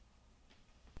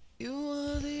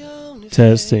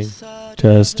Testing.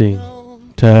 Testing.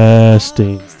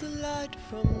 Testing.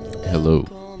 Hello.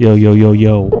 Yo, yo, yo,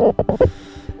 yo.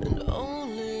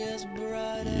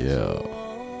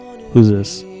 Yo. Who's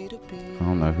this? I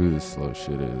don't know who this slow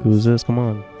shit is. Who's this? Come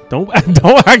on. Don't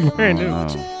act brand new.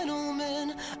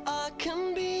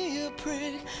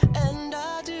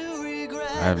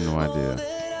 I have no idea.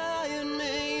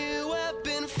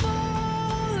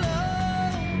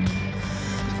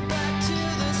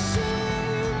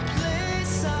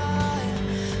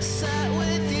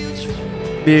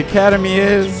 The Academy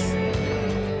is...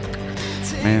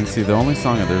 Man, see, the only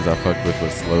song of theirs I fucked with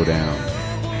was Slow Down.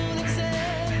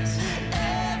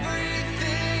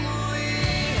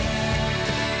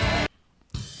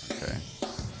 Okay.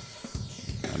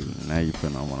 Now you're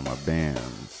putting on one of my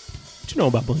bands. What you know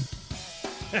about Blink?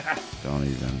 Don't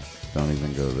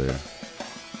even go there.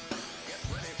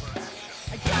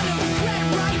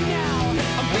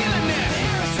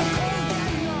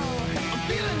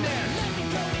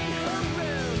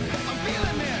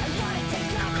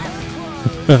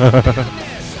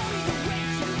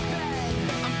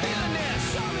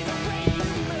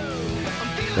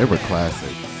 They were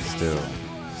classic. Still,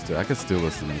 I could still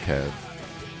listen to Kev.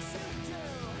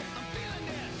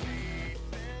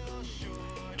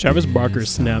 Travis Barker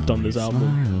snapped on this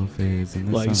album.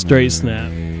 Like, straight snap.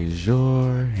 Raise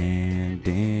your hand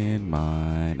in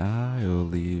mine. I'll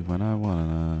leave when I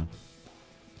wanna.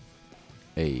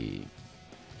 Hey.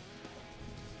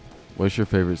 What's your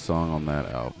favorite song on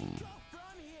that album?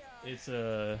 It's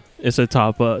a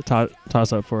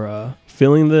toss up for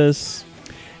Feeling This.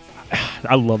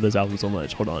 I love this album so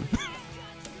much. Hold on.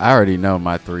 I already know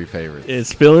my three favorites.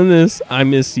 It's Feeling This, I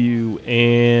Miss You,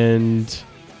 and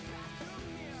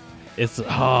it's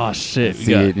shit.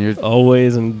 See, and you got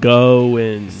Always and Go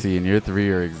and see, and your three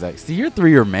are exact. See, your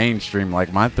three are mainstream.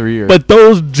 Like my three are. But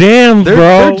those jams,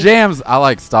 they're jams. I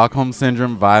like Stockholm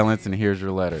Syndrome, Violence, and Here's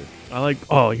Your Letter. I like.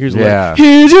 Here's yeah. Letter.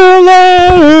 Here's your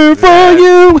letter for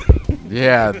you.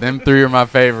 Yeah, them three are my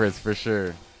favorites for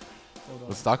sure.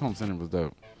 But Stockholm Syndrome was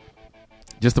dope.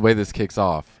 Just the way this kicks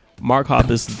off. Mark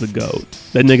Hoppus is the GOAT.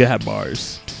 That nigga had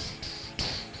bars.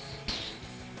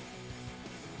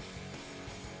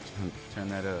 Turn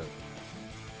that up.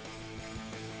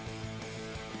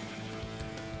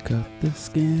 Cut the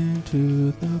skin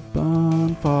to the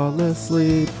bone, fall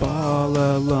asleep all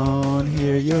alone,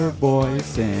 hear your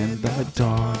voice in the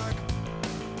dark.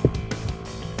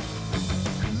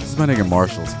 This is my nigga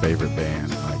Marshall's favorite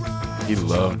band. Like, he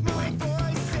loved Blink.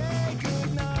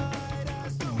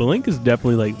 Blink is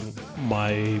definitely like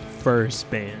my first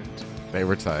band. They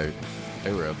were tight.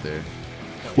 They were up there.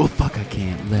 Well, fuck, I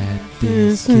can't let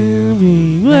this kill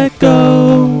me. Let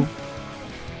go.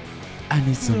 I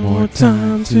need some more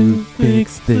time to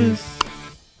fix this.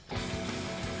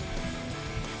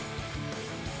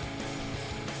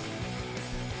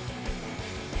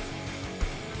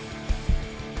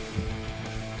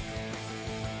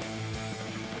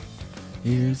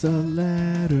 Here's a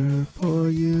letter for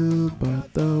you,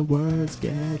 but the words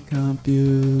get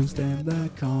confused and the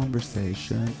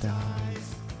conversation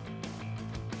dies.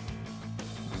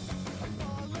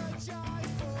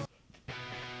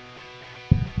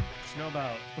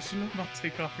 What you know about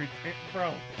Take Off Your Pants,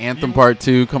 bro? Anthem Part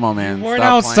 2, come on, man. You weren't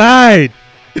Stop outside.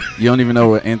 You don't even know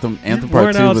what Anthem Part 2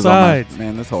 weren't was on my... outside.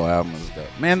 Man, this whole album is dope.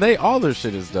 Man, all their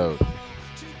shit is dope.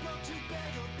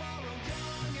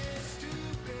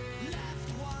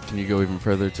 Can you go even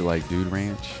further to like Dude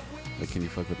Ranch? Like, can you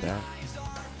fuck with that?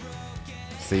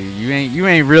 See, you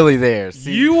ain't really there.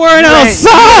 See, you weren't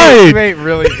outside. You ain't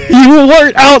really there. You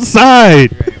weren't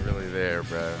outside. You ain't really there,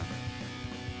 bro.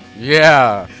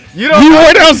 Yeah. You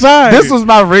weren't outside. This was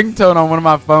my ringtone on one of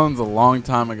my phones a long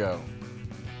time ago.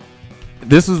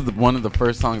 This was one of the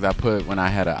first songs I put when I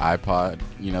had an iPod.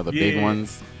 You know, the big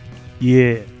ones.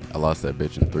 Yeah. I lost that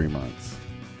bitch in 3 months.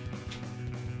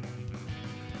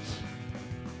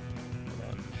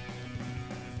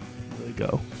 There we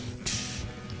go.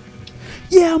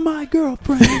 Yeah, my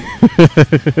girlfriend.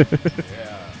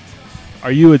 Yeah.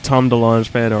 Are you a Tom DeLonge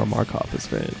fan or a Mark Hoppus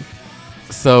fan?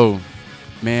 So,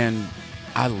 man,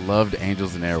 I loved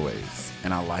Angels and Airways,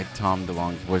 and I like Tom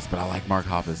DeLonge's voice, but I like Mark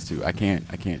Hoppus too. I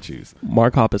can't choose.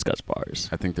 Mark Hoppus got bars.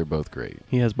 I think they're both great.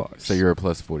 He has bars. So you're a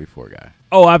plus 44 guy.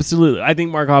 Oh, absolutely. I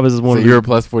think Mark Hoppus is one. So of you're a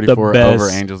plus 44 the over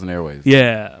best. Angels and Airways.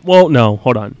 Yeah. Well, no.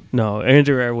 Hold on. No,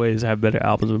 Angels and Airways have better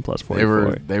albums than Plus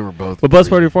 44. They were both. But Plus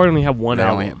 44 only have one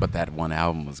album. But that one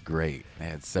album was great. They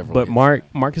had several. But hits.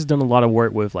 Mark has done a lot of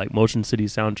work with like Motion City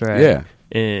soundtrack. Yeah.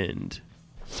 And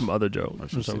some other jokes.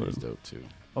 Motion City's dope too.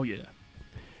 Oh yeah.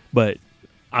 But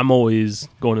I'm always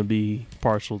going to be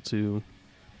partial to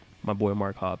my boy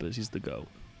Mark Hoppus. He's the GOAT.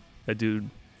 That dude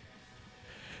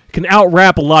can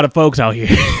out-rap a lot of folks out here.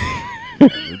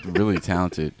 They're really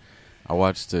talented. I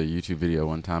watched a YouTube video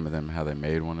one time of them, how they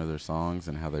made one of their songs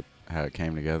and how it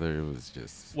came together. It was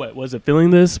just... What, was it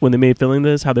Feeling This? When they made Feeling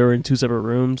This, how they were in 2 separate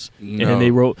rooms? No. And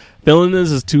they wrote... Feeling This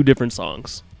is 2 different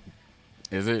songs.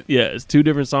 Is it? Yeah, it's 2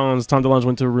 different songs. Tom DeLonge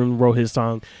went to a room, wrote his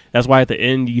song. That's why at the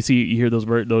end, you hear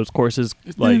those choruses.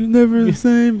 It's like never the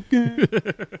same again.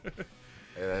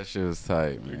 Yeah, that shit was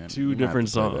tight, man. 2 different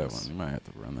songs. That one. You might have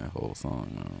to run that whole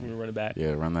song. We're going to run it back.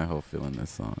 Yeah, run that whole Feeling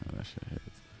This song. That shit hits.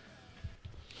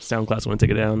 SoundCloud's going to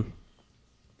take it down.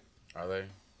 Are they?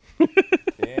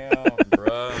 Damn,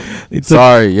 bro.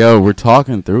 Sorry, yo, we're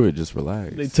talking through it. Just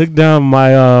relax. They took down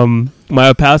my my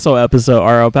El Paso episode,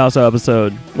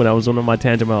 when I was on my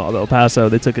tangent about El Paso.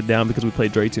 They took it down because we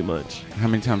played Drake too much. How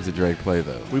many times did Drake play,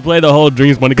 though? We played the whole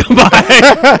Dreams Money Come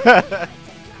By.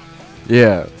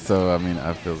 Yeah, so, I mean,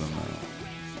 I feel them out.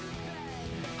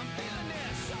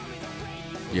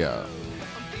 Yeah.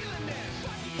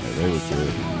 Yeah, they was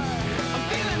good.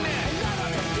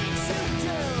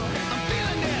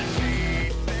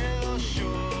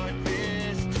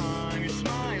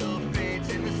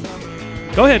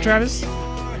 Go ahead, Travis.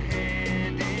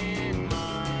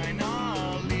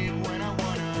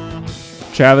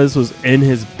 Travis was in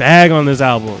his bag on this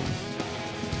album.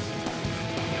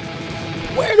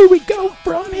 Where do we go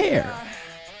from here?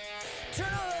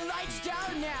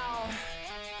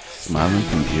 Smiling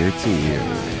from ear to ear.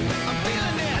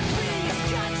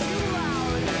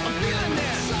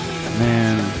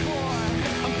 Man,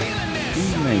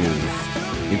 these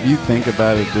niggas, if you think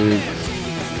about it, dude,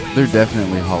 they're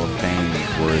definitely Hall of Fame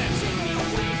worthy.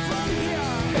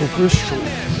 Oh, for sure.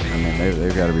 I mean,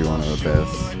 they've got to be one of the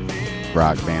best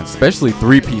rock bands, especially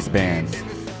 3-piece bands.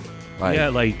 Yeah,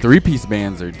 like 3-piece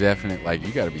bands are definite. Like,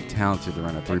 you got to be talented to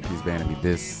run a 3-piece band and be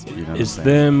this. You know, it's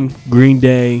them. Green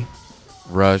Day.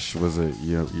 Rush was a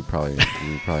you probably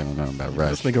don't know about Rush.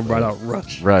 Let's make him write out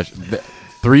Rush. Rush,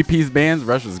 3-piece bands.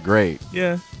 Rush was great.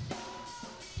 Yeah.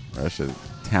 Rush is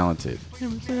talented.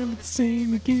 Drop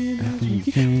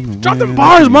the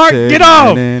bars, Mark. Get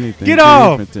off. Get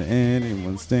off. To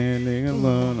anyone standing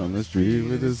alone on the street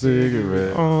with a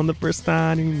cigarette. On the first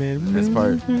time you met This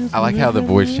part, I like how the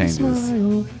voice changes.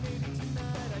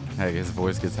 Hey, his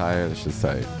voice gets higher. That's just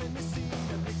tight.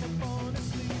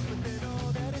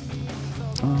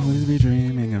 Always be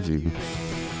dreaming of you.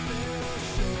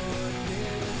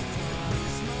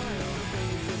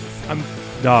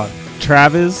 Dog.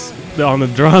 Travis on the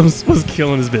drums was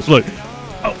killing his bitch. Look.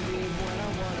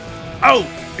 Oh.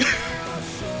 Yeah,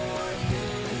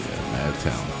 mad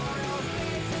talent.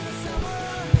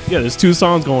 Yeah, there's 2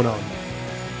 songs going on.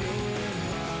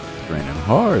 It's raining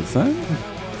hard, son.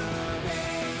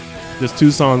 There's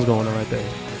 2 songs going on right there.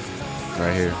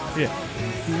 Right here. Yeah.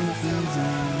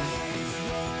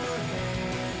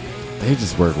 They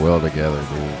just work well together,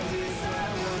 dude.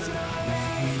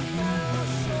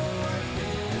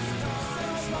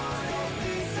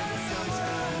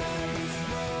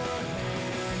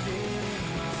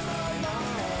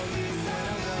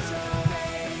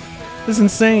 It's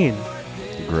insane.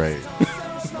 Great.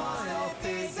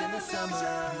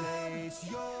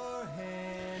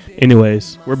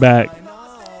 Anyways, we're back.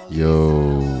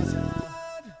 Yo.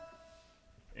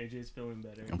 AJ's feeling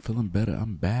better. I'm feeling better.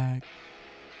 I'm back.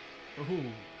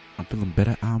 Ooh. I'm feeling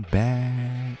better. I'm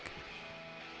back.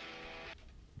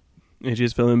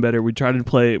 AJ's feeling better. We tried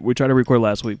to record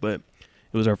last week, but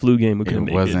it was our flu game. We couldn't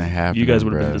make it. It wasn't happening. You guys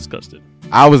would have been bruh. disgusted.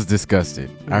 I was disgusted.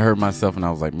 I heard myself and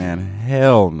I was like, man,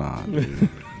 hell nah, dude.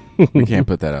 We can't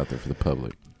put that out there for the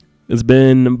public. It's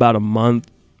been about a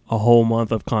whole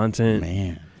month of content.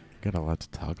 Man, got a lot to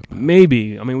talk about.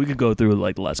 Maybe. I mean, we could go through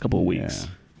like the last couple of weeks. Yeah.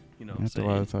 You know what I'm That's a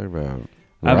lot saying? to talk about.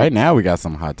 Right now, we got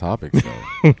some hot topics,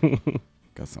 though.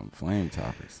 Got some flame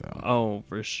topics, though. Oh,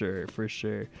 for sure.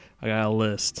 I got a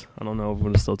list. I don't know if we're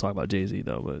going to still talk about Jay-Z,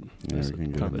 though, but Yeah, it's we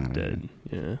can get kind him of out dead.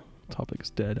 Yeah, topic is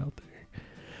dead out there.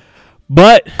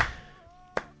 But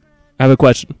I have a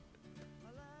question.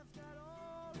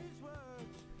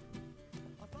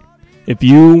 If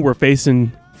you were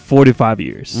facing 45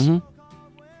 years Mm-hmm.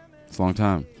 It's a long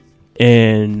time.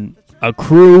 and a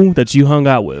crew that you hung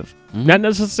out with, Mhm. not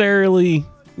necessarily,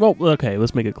 well, okay,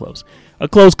 let's make it close. A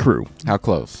close crew. How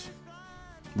close?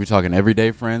 We talking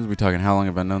everyday friends? We talking how long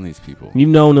have I known these people? You've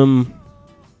known them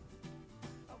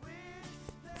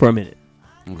for a minute.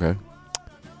 Okay.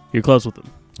 You're close with them.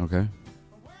 Okay.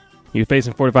 You're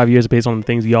facing 45 years based on the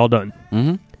things y'all done.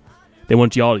 Mm-hmm. They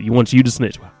want you to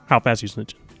snitch. How fast you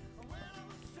snitching?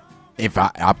 If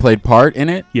I played part in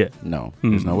it, Yeah. no,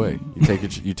 there's no way.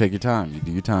 You take your time. You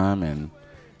do your time, and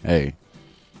hey,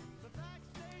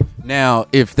 Now,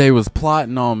 if they was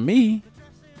plotting on me,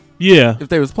 Yeah. if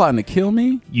they was plotting to kill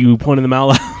me, You pointed them out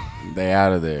loud. they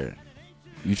out of there.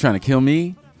 You trying to kill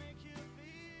me?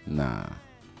 Nah.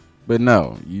 But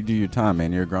no, you do your time,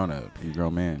 man. You're a grown up. You're a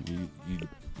grown man.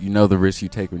 You know the risk you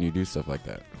take when you do stuff like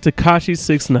that. Tekashi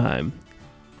 6ix9ine,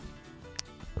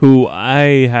 who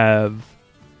I have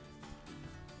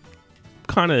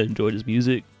kind of enjoyed his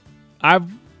music. Nigga,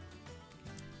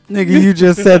 you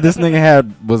just said this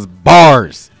nigga was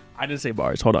bars. I didn't say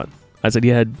bars. Hold on. I said he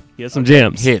had some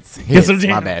jams. Hits. Some jams.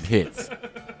 My bad, hits.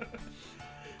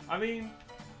 I mean,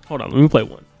 hold on. Let me play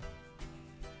one.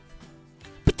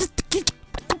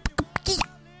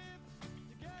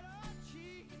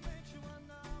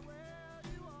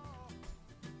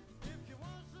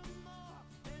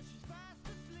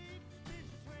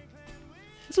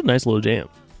 It's a nice little jam.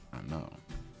 I know.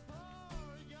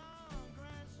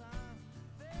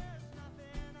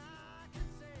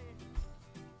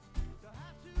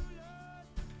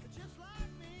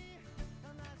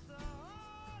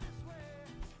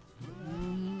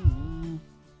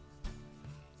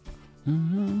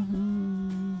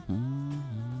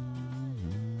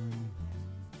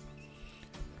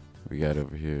 We got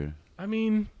over here. I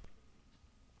mean,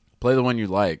 play the one you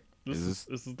like. This is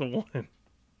the one.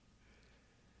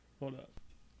 Hold up.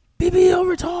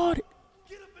 BBL retarded.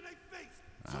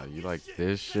 You like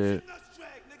this shit?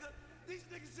 These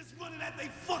niggas just running at they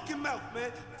fucking mouth,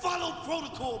 man. Follow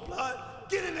protocol, blood.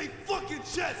 Get in they fucking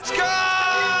chest.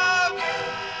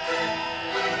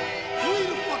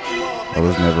 I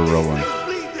was never rolling.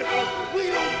 We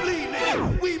don't bleed,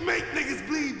 nigga. We make niggas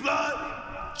bleed, blood.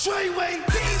 Treyway.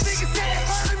 These niggas say they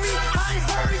heard me. I ain't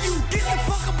heard of you. Get the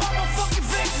fuck up out my fucking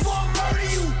face before I murder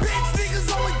you. Bitch niggas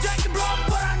always jacking blood,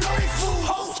 but I know they fool.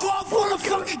 Whole squad full of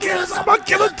fucking killers. I'm a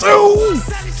killer too.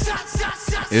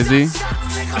 Is he?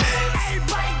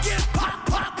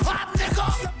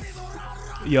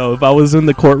 Yo, if I was in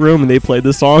the courtroom and they played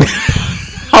this song,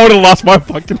 I would have lost my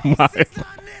fucking mind.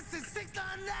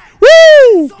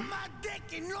 Woo!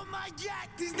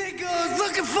 These niggas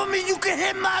looking for me, you can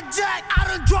hit my jack. I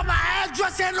done drop my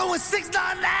address and know it's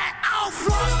 699. I'll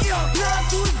flunk you. Now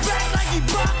to his back like he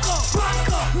Baka.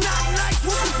 Not nice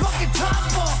with the fucking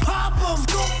topper. Pop him.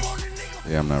 Scope on the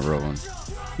nigga. Yeah, I'm not rolling.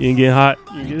 You ain't getting hot.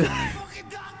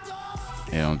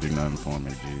 Yeah, don't do nothing for me,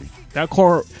 G. That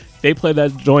court, they played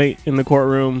that joint in the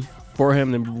courtroom for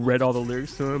him and read all the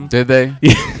lyrics to him. Did they?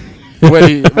 Yeah.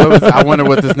 I wonder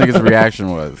what this nigga's reaction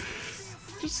was.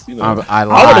 Just, you know, I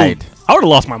lied. I would have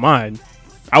lost my mind.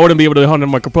 I wouldn't be able to handle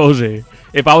my composure.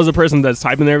 If I was a person that's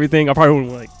typing everything, I probably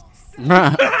wouldn't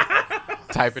like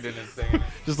type it in and sing it.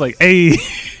 just like, hey.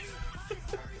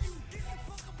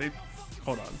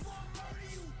 Hold on.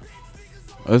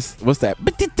 What's that?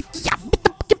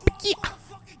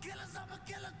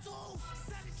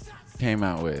 Came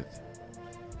out with.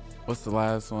 What's the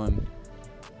last one?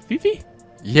 Fifi?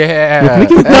 Yeah.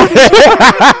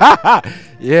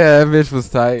 Yeah, that bitch was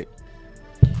tight.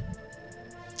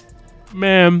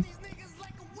 Man.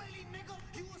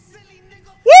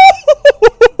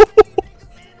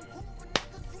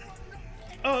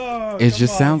 It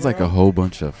just sounds like a whole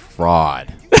bunch of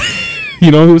fraud. You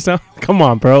know who sound? Come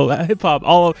on, bro. Hip hop.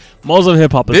 Most of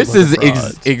hip hop. This is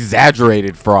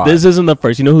exaggerated fraud. This isn't the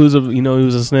first. You know who's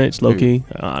a snitch? Low key.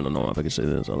 I don't know if I can say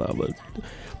this out loud, but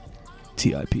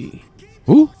T.I.P.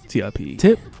 Who? T.I.P.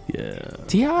 Tip. Yeah.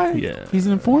 T.I.? Yeah. He's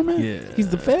an informant? Yeah. He's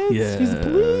the feds? Yeah. He's the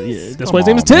police? Yeah. That's why his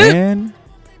name is Tip. Man.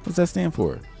 What's that stand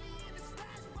for?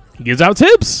 He gives out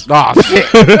tips. Oh, shit.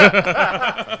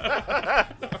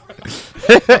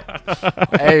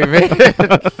 Hey,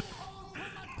 man.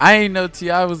 I ain't know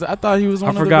T.I. was. I thought he was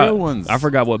one of the real ones. I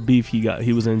forgot what beef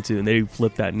he was into, and they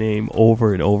flipped that name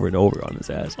over and over and over on his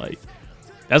ass. Like,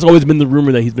 that's always been the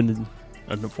rumor that he's been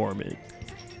an informant.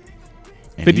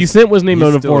 And 50 Cent was named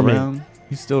an still informant. around?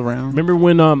 He's still around. Remember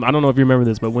when I don't know if you remember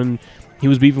this, but when he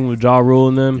was beefing with Ja Rule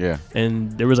and them, Yeah.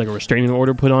 and there was like a restraining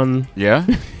order put on. Yeah.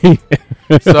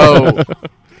 So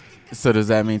does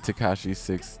that mean Tekashi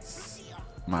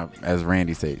as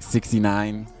Randy said,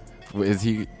 69? Is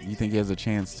he? You think he has a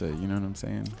chance to? You know what I'm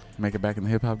saying? Make it back in the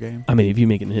hip hop game? I mean, if you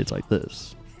making hits like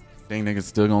this, Think niggas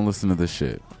still gonna listen to this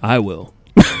shit? I will.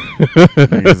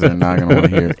 Niggas are not gonna want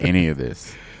to hear any of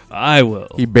this. I will.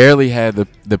 He barely had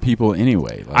the people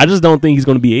anyway. Like, I just don't think he's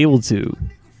going to be able to,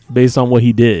 based on what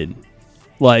he did.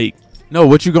 Like, no,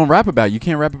 what you gonna rap about? You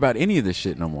can't rap about any of this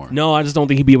shit no more. no, I just don't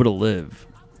think he'd be able to live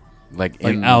Like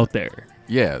out there.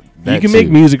 Yeah, You can make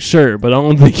music, sure, but I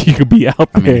don't think he could be out there.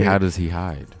 I mean, how does he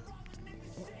hide?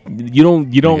 You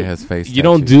don't Nigga has face you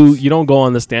don't tattoos. you don't go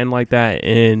on the stand like that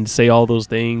and say all those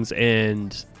things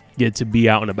and get to be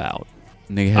out and about.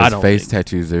 Nigga I has don't face think-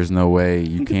 tattoos. There's no way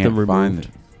you Get can't them find removed.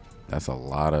 it. That's a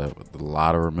lot of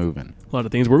removing. A lot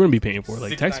of things we're going to be paying for.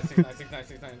 Like text.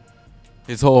 6'9".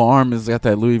 His whole arm has got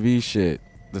that Louis V shit.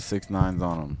 The 6'9s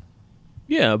on him.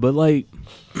 Yeah, but like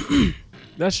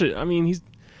that shit. I mean,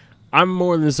 I'm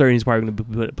more than certain he's probably going to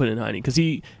be put in hiding because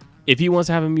if he wants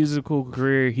to have a musical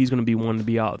career, he's going to be one to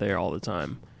be out there all the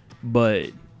time. But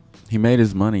He made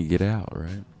his money get out,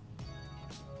 right?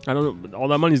 I don't know. All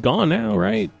that money's gone now,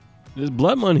 right? There's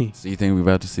blood money. So you think we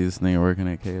about to see this nigga working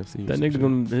at KFC? or That some nigga shit?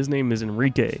 gonna. His name is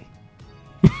Enrique.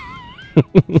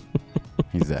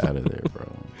 He's out of there, bro.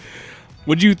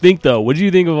 What'd you think though? What'd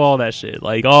you think of all that shit?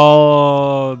 Like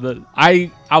all the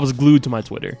I was glued to my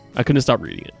Twitter. I couldn't stop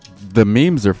reading it. The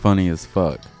memes are funny as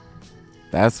fuck.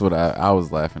 That's what I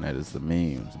was laughing at, is the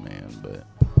memes, man. But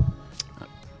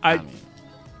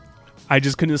I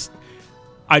just couldn't.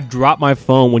 I dropped my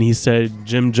phone when he said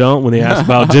Jim Jones, when they asked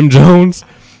about Jim Jones,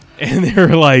 and they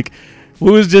were like,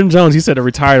 "Who is Jim Jones?" He said a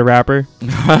retired rapper.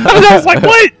 And I was like,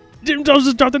 "What? Jim Jones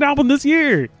just dropped an album this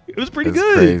year. It was pretty it's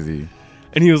good." crazy.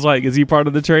 And he was like, "Is he part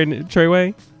of the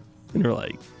Treyway?" And they're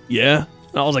like, "Yeah."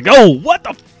 And I was like, "Oh, what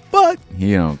the fuck?"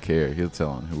 He don't care. He'll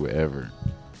tell on whoever.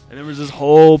 And there was this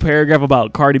whole paragraph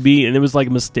about Cardi B, and it was like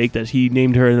a mistake that he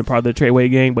named her in the part of the Treyway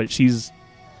gang, but she's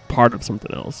part of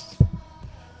something else.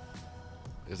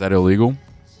 Is that illegal?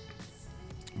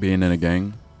 Being in a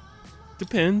gang?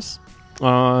 Depends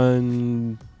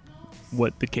on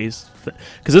what the case,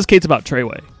 because this case about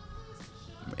Treyway.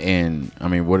 And I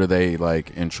mean, what are they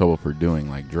like in trouble for doing?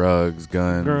 Like drugs,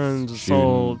 guns, Guns, shooting,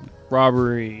 assault,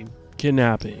 robbery,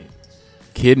 kidnapping.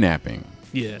 kidnapping.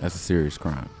 Yeah, That's a serious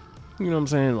crime. you know what I'm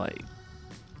saying, like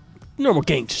normal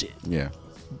gang shit. Yeah.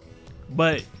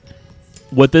 But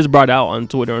what this brought out on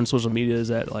Twitter and social media is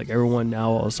that like everyone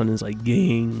now all of a sudden is like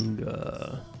gang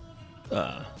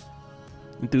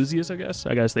enthusiasts.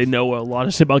 I guess they know a lot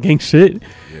of shit about gang shit.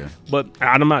 Yeah. But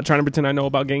I'm not trying to pretend I know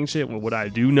about gang shit. What I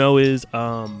do know is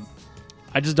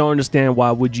I just don't understand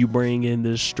why would you bring in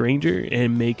this stranger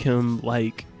and make him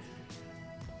like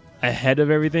ahead of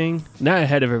everything. Not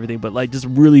ahead of everything, but like just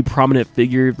really prominent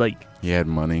figure. Like, He had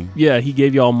money. yeah, he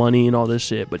gave y'all money and all this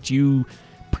shit, but you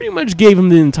pretty much gave him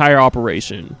the entire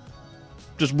operation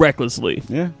just recklessly.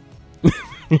 Yeah.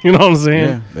 You know what I'm saying?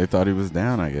 Yeah. They thought he was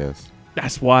down, I guess.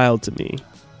 That's wild to me.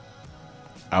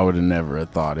 I would have never have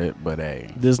thought it, but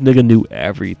hey. This nigga knew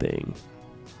everything.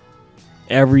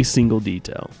 Every single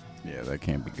detail. Yeah, that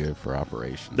can't be good for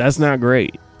operations. That's not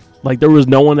great. Like, there was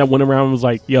no one that went around and was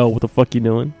like, yo, what the fuck you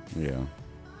doing? Yeah.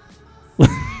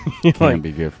 Like, Can't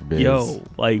be good for biz. yo,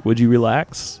 like, would you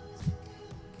relax?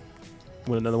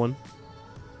 Want another one?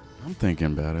 I'm thinking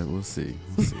about it. We'll see.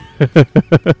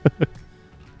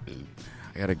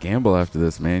 I gotta gamble after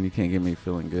this, man. You can't get me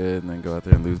feeling good and then go out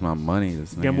there and lose my money.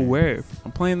 Gamble where?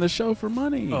 I'm playing the show for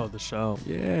money. Oh, the show.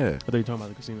 Yeah. I thought you were talking about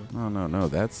the casino. No.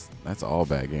 That's all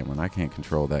bad gambling. I can't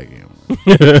control that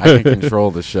gambling. I can control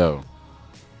the show.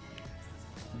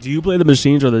 Do you play the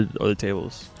machines or the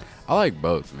tables? I like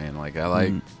both, man. Like I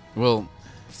like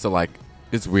so like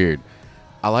it's weird.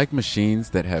 I like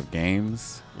machines that have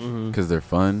games because they're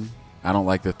fun. I don't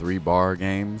like the 3-bar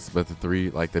games, but the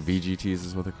VGTs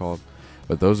is what they're called.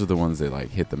 But those are the ones that like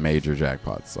hit the major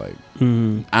jackpots. Like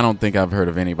I don't think I've heard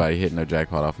of anybody hitting a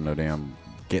jackpot off of no damn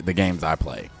the games I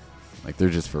play. Like they're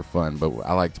just for fun. But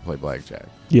I like to play blackjack.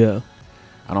 Yeah.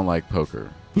 I don't like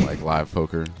poker, like live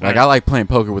poker. Like I like playing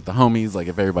poker with the homies. Like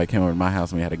if everybody came over to my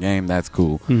house and we had a game, that's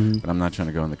cool. But I'm not trying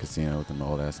to go in the casino with them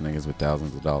old ass niggas with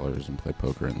thousands of dollars and play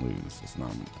poker and lose. It's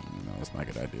not, it's not a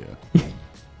good idea.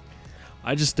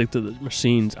 I just stick to the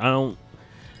machines. I don't.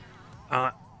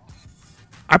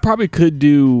 I probably could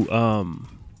do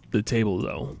the table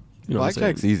though. You know what I'm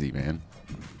Blackjack's saying? easy, man.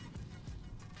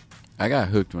 I got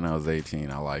hooked when I was 18.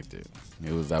 I liked it.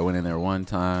 I went in there one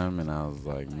time and I was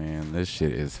like, man, this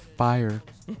shit is fire.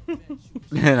 And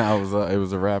it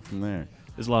was a wrap from there.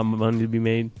 There's a lot of money to be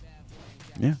made.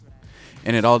 Yeah.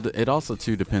 And it also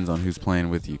too depends on who's playing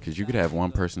with you, because you could have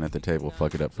one person at the table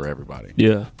fuck it up for everybody.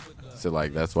 Yeah. So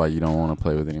like that's why you don't want to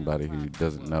play with anybody who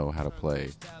doesn't know how to play.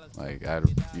 Like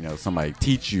somebody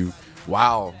teach you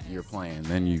while you're playing,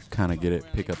 then you kind of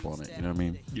pick up on it. You know what I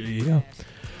mean? Yeah.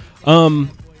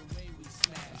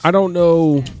 I don't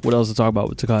know what else to talk about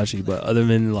with Tekashi, but other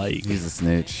than like He's a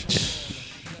snitch.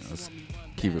 Let's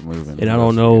keep it moving. and I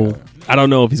don't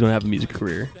know if he's gonna have a music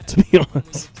career. To be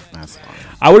honest, That's fine.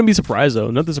 I wouldn't be surprised though.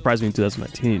 Nothing surprised me in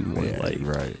 2019. When, Yeah, like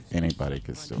right. Anybody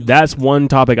could still. that's one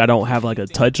topic I don't have like a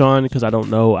touch on because I don't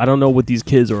know what these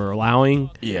kids are allowing.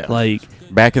 Yeah. Like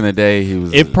Back in the day, he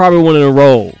was. it probably wouldn't have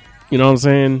rolled. You know what I'm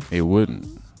saying? It wouldn't.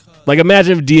 Like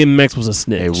imagine if DMX was a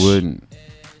snitch. It wouldn't.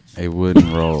 It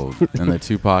wouldn't roll. In the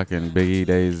Tupac and Biggie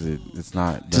days, it's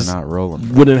not. They're Just not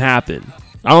rolling. Wouldn't happen.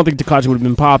 I don't think Tekashi would have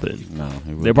been popping. No, he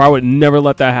They wouldn't. probably would never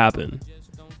let that happen.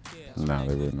 No,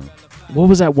 they wouldn't. What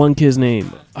was that one kid's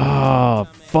name? Oh,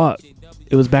 fuck.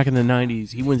 It was back in the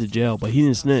 90s. He went to jail, but he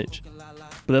didn't snitch.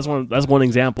 But that's one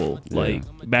example. Yeah.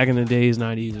 Like, back in the days,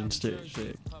 90s and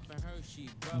shit.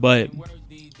 But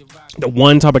the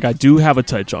one topic I do have a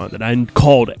touch on that I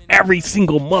called every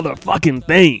single motherfucking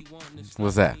thing.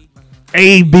 What's that?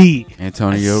 A.B.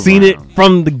 Antonio I've seen Brown. it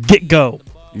from the get-go.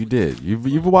 You did.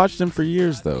 You've watched him for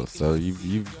years though, so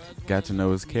you've got to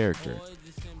know his character.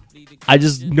 I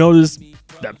just noticed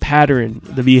the pattern,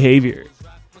 the behavior.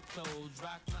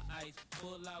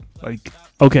 Like,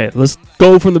 okay, let's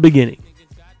go from the beginning.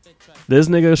 This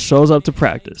nigga shows up to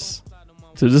practice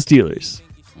to the Steelers.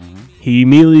 He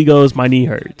immediately goes, my knee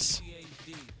hurts.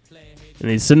 And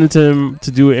they send it to him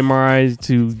to do an MRI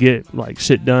to get like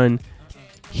shit done.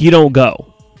 He don't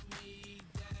go.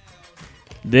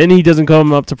 Then he doesn't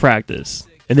come up to practice.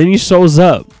 And then he shows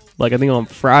up, like I think on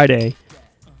Friday.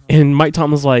 And Mike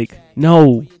Tomlin's like,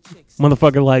 no,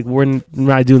 motherfucker, like, we're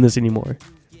not doing this anymore.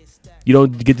 You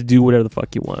don't get to do whatever the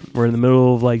fuck you want. We're in the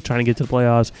middle of like trying to get to the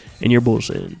playoffs and you're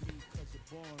bullshitting.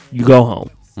 You go home.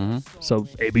 So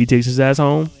AB takes his ass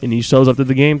home and he shows up to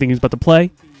the game thinking he's about to play.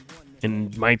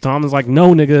 And Mike Tomlin's like,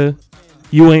 no, nigga,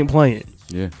 you ain't playing.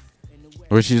 Yeah.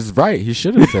 Which is right. He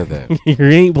should have said that. You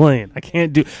ain't playing. I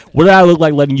can't do. What did I look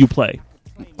like letting you play?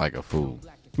 Like a fool.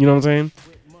 You know what I'm saying?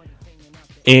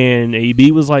 And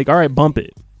AB was like, all right, bump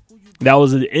it. That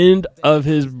was the end of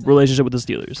his relationship with the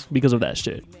Steelers because of that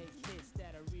shit.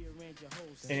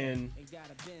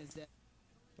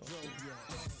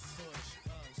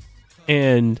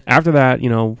 And after that, you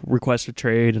know, request a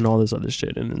trade and all this other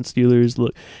shit. And then Steelers,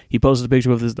 look, he posted a picture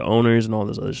with the owners and all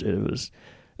this other shit. It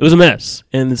was a mess.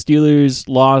 And the Steelers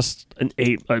lost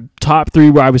a top 3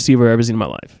 wide receiver I've ever seen in my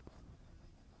life.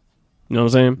 You know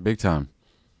what I'm saying? Big time.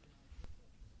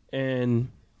 And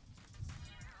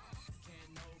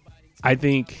I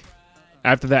think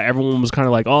after that, everyone was kind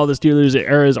of like, oh, the Steelers'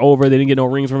 era is over. They didn't get no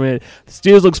rings from it. The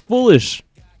Steelers looks foolish.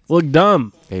 Look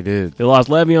dumb. They did. They lost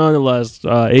Le'Veon. They lost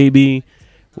AB.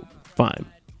 Fine.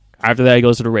 After that, he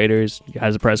goes to the Raiders. He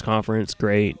has a press conference.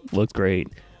 Great. Looked great.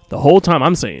 The whole time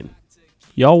I'm saying,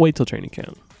 y'all wait till training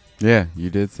camp. Yeah, you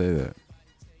did say that.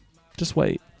 Just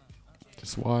wait.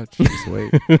 Just watch. Just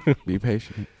wait. Be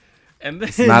patient. And then,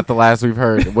 It's not the last we've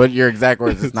heard. What your exact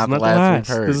words? It's not the last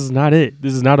we've heard. This is not it.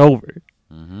 This is not over.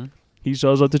 Mm-hmm. He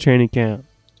shows up to training camp.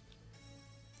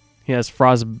 He has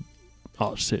frost.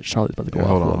 Oh shit! Charlie's about to go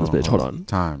off on this bitch. Hold on.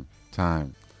 Time.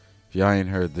 If y'all ain't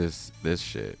heard this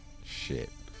shit.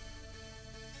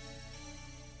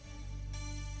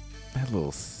 That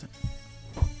little.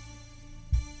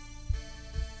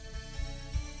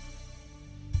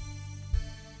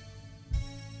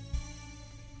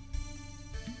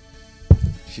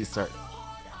 She started.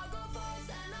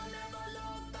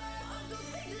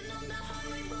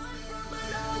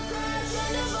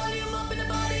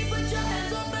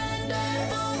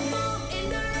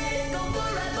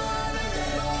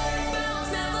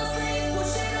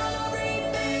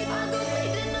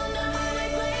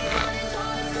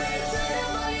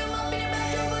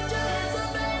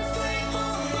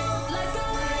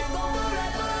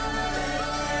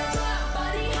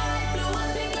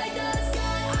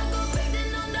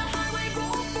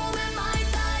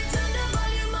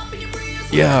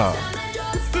 Yeah.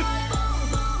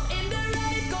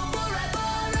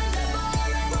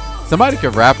 Somebody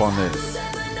could rap on this.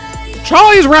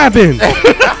 Charlie's rapping.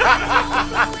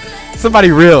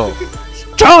 Somebody real.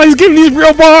 Charlie's giving these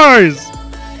real bars.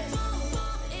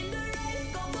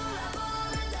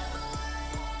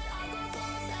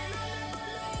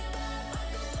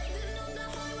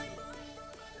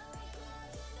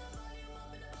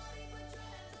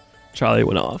 Charlie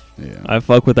went off. Yeah. I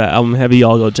fuck with that album heavy.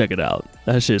 Y'all go check it out.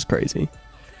 That shit's crazy.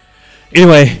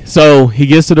 Anyway, so he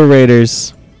gets to the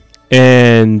Raiders,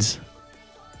 and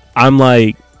I'm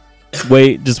like,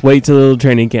 just wait till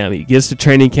training camp. He gets to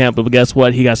training camp, but guess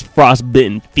what? He got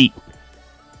frostbitten feet.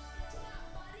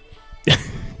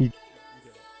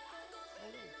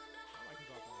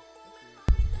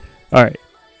 All right.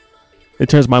 It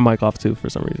turns my mic off too for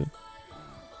some reason.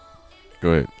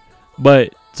 Go ahead.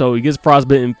 But so he gets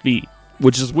frostbitten feet,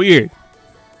 which is weird,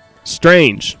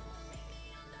 strange.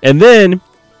 And then,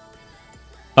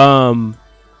 what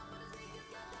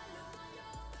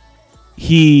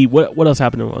else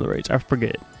happened to him on the Raiders? I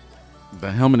forget.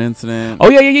 The helmet incident. Oh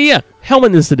yeah.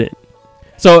 Helmet incident.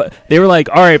 So they were like,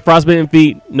 all right, frostbitten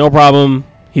feet, no problem.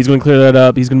 He's going to clear that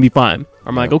up. He's going to be fine.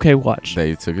 I'm like, okay, watch.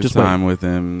 They took his Just wait. time with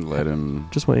him, let him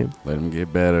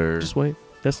get better. Just wait.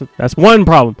 That's one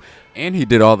problem. And he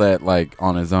did all that like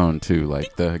on his own too,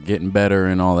 like the getting better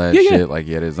and all that shit. Like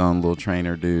he had his own little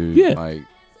trainer dude. Yeah. Like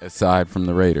aside from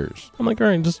the Raiders. I'm like, all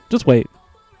right, just wait.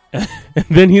 And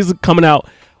then he's coming out.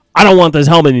 I don't want this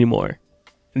helmet anymore.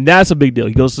 And that's a big deal.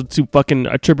 He goes to fucking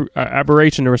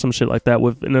aberration or some shit like that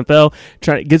with NFL.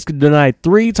 Gets denied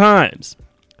 3 times.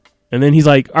 And then he's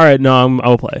like, all right, no,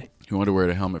 I'll play. You want to wear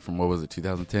the helmet from, what was it,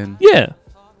 2010? Yeah.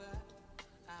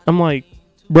 I'm like,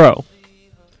 bro.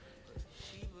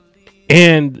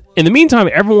 And in the meantime,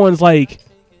 everyone's like,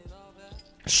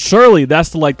 surely that's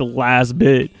the last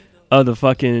bit of the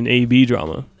fucking AB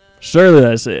drama. Surely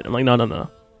that's it. I'm like, no.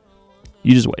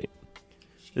 You just wait.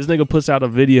 This nigga puts out a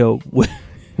video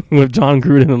with John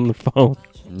Gruden on the phone.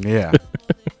 Yeah.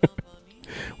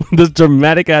 This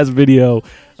dramatic ass video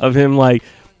of him like,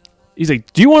 he's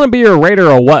like, do you want to be a Raider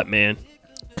or what, man?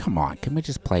 Come on, can we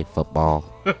just play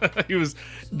football?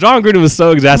 John Gruden was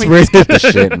so exasperated. The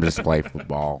shit and just play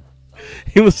football.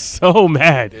 He was so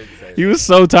mad. He was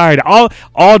so tired.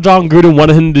 All John Gruden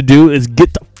wanted him to do is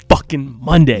get to fucking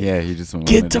Monday. Yeah, he just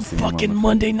get to fucking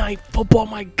Monday Night Football,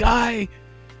 my guy.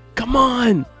 Come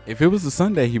on. If it was a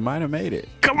Sunday, he might have made it.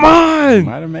 Come on. He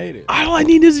might have made it. All I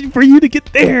need is for you to get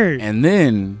there. And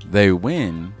then they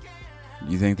win.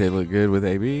 You think they look good with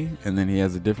AB? And then he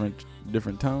has a different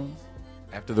tone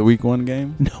after the week 1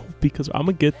 game? No, because I'm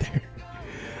gonna get there.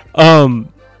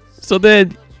 So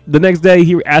then the next day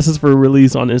he asked us for a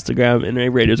release on Instagram, and the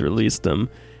Raiders released them,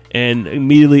 and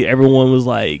immediately everyone was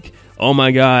like, "Oh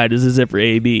my God, this is it for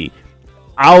AB."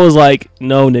 I was like,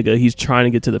 "No, nigga, he's trying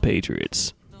to get to the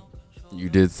Patriots." You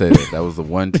did say that. That was the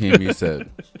one team you said.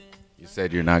 You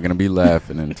said you're not gonna be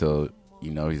laughing until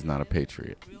you know he's not a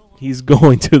Patriot. He's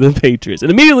going to the Patriots,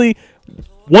 and immediately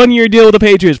 1-year deal with the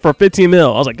Patriots for $15 million.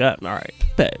 I was like, all right,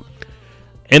 bet.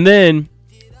 And then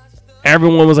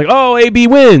everyone was like, "Oh, AB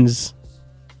wins.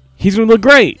 He's gonna look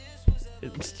great.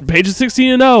 Patriots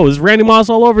 16-0. It's Randy Moss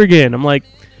all over again." I'm like,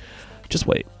 just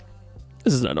wait.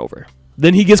 This is not over.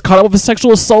 Then he gets caught up with a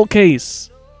sexual assault case.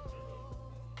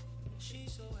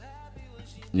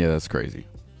 Yeah, that's crazy.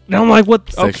 And I'm like, what?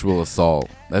 Sexual assault.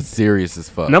 That's serious as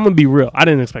fuck. And I'm gonna be real. I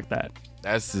didn't expect that.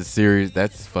 That's the serious.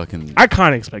 That's fucking. I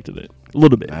kind of expected it a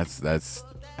little bit. That's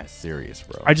serious,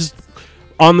 bro. I just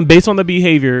based on the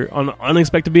behavior, on the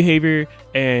unexpected behavior,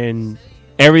 and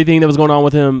everything that was going on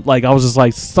with him. Like, I was just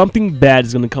like, something bad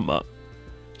is gonna come up.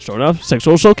 Sure enough,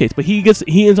 sexual showcase. But he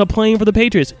ends up playing for the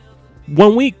Patriots.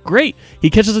 1 week, great. He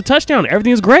catches a touchdown.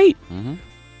 Everything is great. Mm-hmm.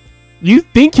 You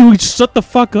think he would shut the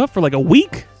fuck up for like a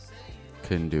week?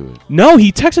 Couldn't do it. No,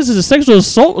 he texts us as a sexual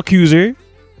assault accuser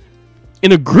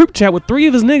in a group chat with 3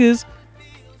 of his niggas,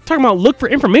 talking about look for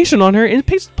information on her, and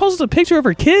posts a picture of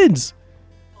her kids.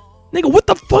 Nigga, what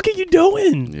the fuck are you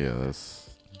doing? Yeah,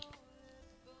 that's.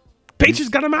 Patriots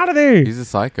got him out of there. He's a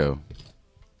psycho.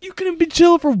 You couldn't be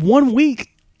chill for 1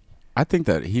 week. I think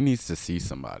that he needs to see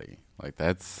somebody. Like,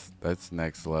 that's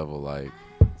next level. Like,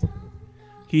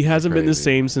 He hasn't been the crazy.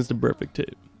 same since the perfect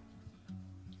tip.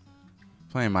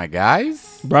 playing my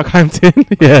guys? Brock Hampton?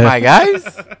 Yeah. My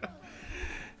guys?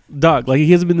 Dog, like,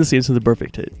 he hasn't been the same since the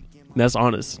perfect hit. That's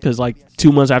honest. Because, like,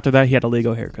 2 months after that, he had a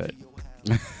Lego haircut.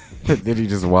 Did he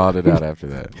just wild it out after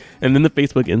that? And then the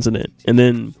Facebook incident. And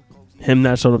then him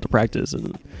not showing up to practice.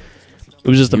 And it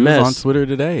was just a He mess. was on Twitter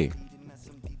today.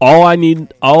 All I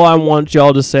want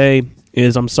y'all to say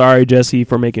is, I'm sorry, Jesse,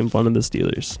 for making fun of the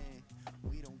Steelers.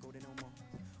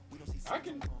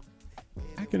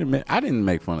 I can admit, I didn't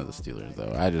make fun of the Steelers,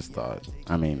 though. I just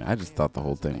thought the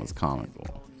whole thing was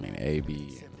comical. I mean,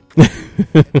 AB,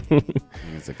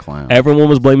 he's a clown. Everyone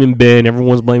was blaming Ben.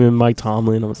 Everyone was blaming Mike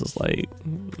Tomlin. I was just like,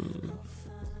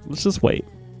 let's just wait.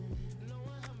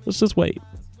 Let's just wait.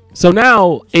 So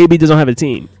now AB doesn't have a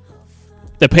team.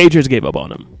 The Patriots gave up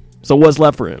on him. So what's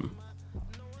left for him?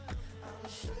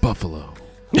 Buffalo.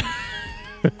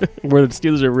 Where the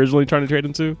Steelers are originally trying to trade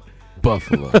him to?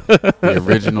 Buffalo. The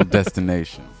original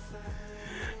destination.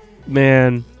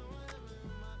 Man,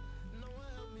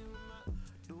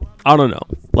 I don't know.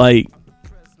 Like,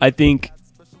 I think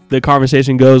the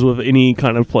conversation goes with any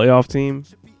kind of playoff team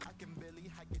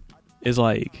is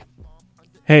like,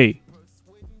 hey,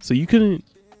 so you couldn't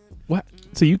what?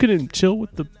 So you couldn't chill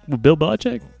with Bill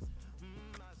Belichick?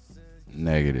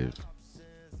 Negative.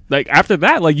 Like, after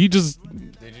that, like, you just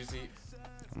Did you see?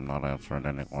 I'm not answering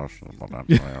any questions about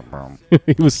that.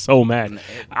 he was so mad.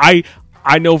 I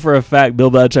know for a fact Bill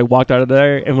Belichick walked out of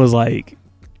there and was like,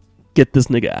 get this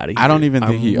nigga out of here. I don't even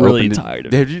think I'm he really opened tired it.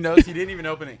 of it. Did you notice he didn't even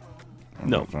open it?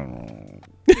 No.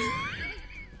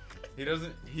 He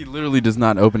doesn't. He literally does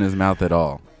not open his mouth at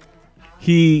all.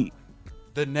 He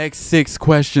The next 6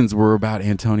 questions were about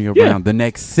Antonio Yeah. Brown. The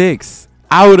next 6.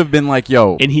 I would have been like,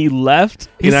 yo. and he left.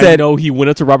 He and I said- know he went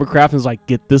up to Robert Kraft and was like,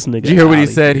 "Get this nigga." Did you hear what he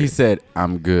outta said? here." He said,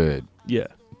 I'm good. "Yeah."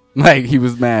 Like, he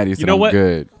was mad. He said, know I'm what?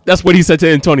 good. That's what he said to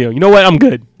Antonio. You know what? I'm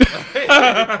good.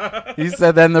 He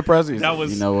said that in the press. He That said,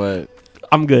 was- you know what?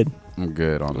 I'm good. I'm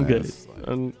good on I'm good. this.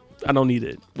 I don't need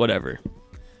it. Whatever.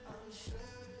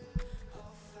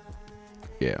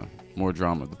 Yeah. More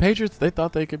drama. The Patriots, they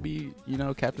thought they could be,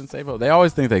 Captain Savo. They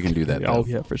always think they can do that. Oh though.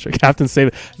 yeah, for sure. Captain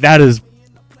Save. That is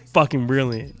fucking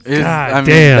brilliant. It's- God I mean,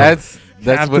 damn. That's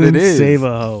what it Captain is.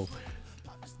 Save-a-ho.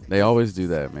 They always do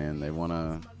that, man. They want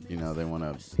to,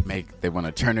 they want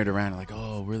to turn it around. Like,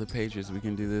 oh, we're the Patriots. We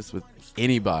can do this with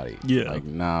anybody. Yeah. Like,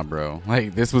 nah, bro.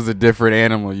 Like, this was a different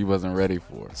animal you wasn't ready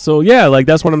for. So yeah, like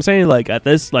that's what I'm saying. Like at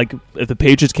this, like if the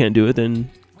Patriots can't do it, then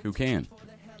Who can?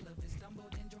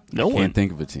 no one. Can't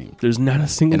think of a team. There's not a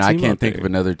single. And I team can't out think there. of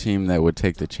another team that would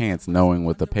take the chance, knowing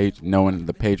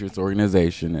the Patriots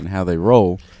organization and how they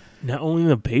roll. Not only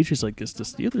the Patriots, like it's the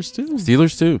Steelers too.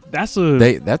 Steelers too.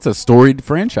 That's a storied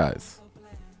franchise.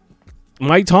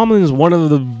 Mike Tomlin is one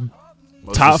of the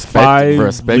Most top respected 5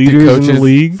 respected leaders coaches in the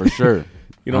league. for sure.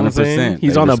 You know what I'm saying? 100%.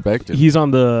 He's They on respect the him. he's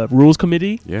on the rules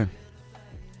committee, Yeah.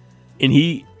 and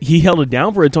he held it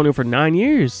down for Antonio for 9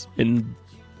 years. And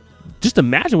just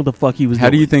imagine what the fuck he was. How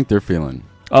do doing. you think they're feeling?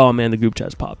 Oh man, the group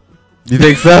chat's popped. You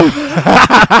think so?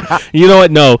 You know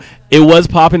what? No, it was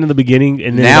popping in the beginning,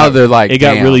 and then Now they're like, it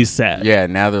got damn. really sad. Yeah,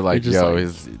 now they're like, just yo,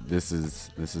 like- this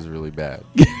is really bad.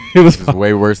 it was. This is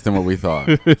way worse than what we thought.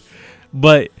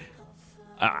 But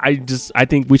I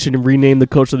think we should rename the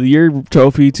Coach of the Year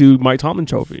trophy to Mike Tomlin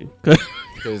Trophy.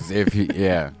 Because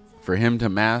for him to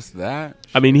mask that,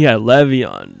 I mean, he had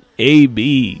Le'Veon,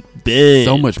 AB, Ben,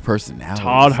 so much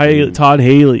personality. Todd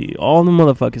Haley, all the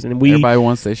motherfuckers, and Everybody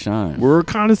wants they shine. we're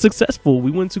kind of successful. We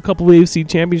went to a couple of AFC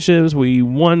championships. We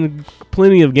won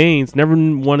plenty of games. Never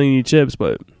won any chips,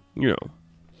 but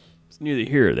it's neither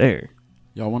here or there.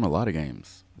 Y'all won a lot of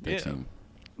games. That Yeah. team.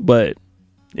 But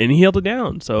and he held it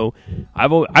down. So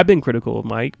I've been critical of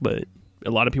Mike, but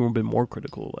a lot of people have been more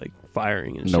critical, like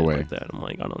firing and No shit way. like that. I'm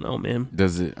like, I don't know, man.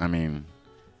 Does it? I mean,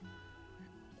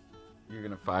 you're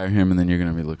gonna fire him, and then you're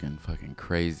gonna be looking fucking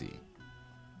crazy.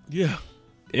 Yeah,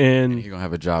 And and you're gonna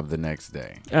have a job the next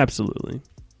day. absolutely.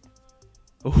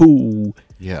 Ooh.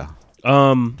 Yeah. So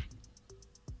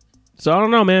I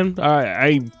don't know, man.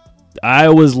 I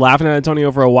was laughing at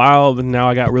Antonio for a while, but now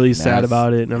I got really sad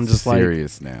about it, and I'm just like,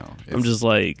 serious now. I'm just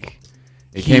like,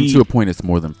 It came to a point. It's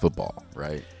more than football,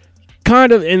 right?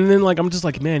 kind of, and then like I'm just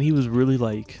like, man, he was really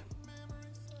like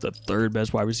the 3rd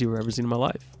best wide receiver I've ever seen in my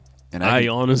life. And I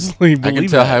honestly I believe can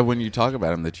tell that. how when you talk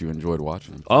about him that you enjoyed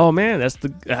watching him. Oh man,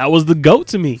 that was the GOAT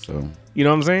to me. So You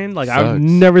know what I'm saying? Like I've Sucks.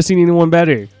 never seen anyone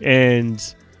better. And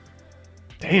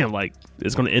damn, like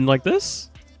it's gonna end like this.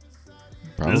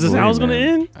 This is how it's gonna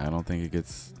man. end? I don't think it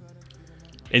gets.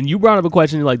 And you brought up a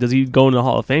question like, does he go into the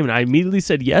Hall of Fame? And I immediately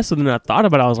said yes. And then I thought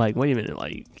about it. I was like, wait a minute,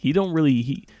 like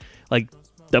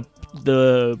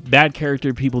the bad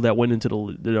character people that went into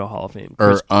the Hall of Fame.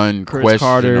 Or Chris unquestionable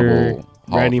Carter,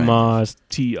 Hall Randy of Fame. Moss,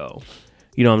 T.O.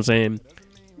 You know what I'm saying?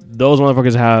 Those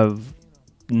motherfuckers have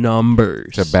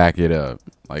numbers. To back it up.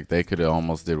 Like they could have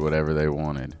almost did whatever they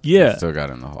wanted. Yeah. And still got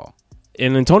in the Hall.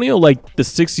 And Antonio, like the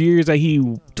 6 years that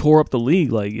he tore up the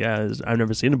league, like I've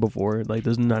never seen it before. Like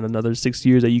there's not another 6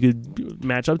 years that you could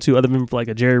match up to, other than for like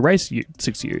a Jerry Rice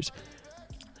 6 years.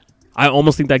 I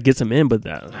almost think that gets him in, but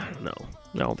that I don't know.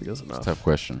 I don't think that's enough. Tough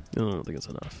question. I don't think it's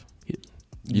enough.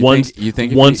 You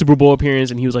think if one he- Super Bowl appearance,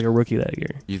 and he was like a rookie that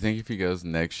year. You think if he goes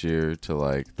next year to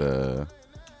like the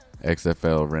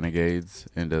XFL Renegades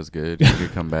and does good, he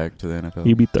could come back to the NFL?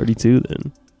 He'd be 32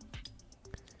 then.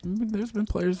 There's been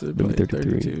players that have Maybe played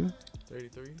 33.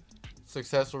 33.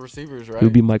 Successful receivers, right? It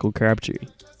would be Michael Crabtree.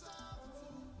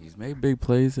 He's made big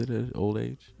plays at an old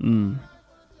age. Mm.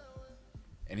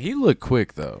 And he looked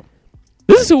quick, though.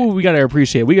 This is what we gotta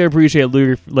appreciate. We gotta appreciate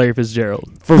Larry Fitzgerald.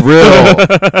 For real.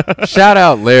 Shout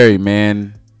out Larry,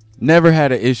 man. Never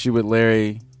had an issue with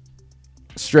Larry.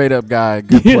 Straight up guy,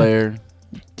 good Yeah. player.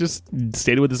 Just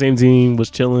stayed with the same team, was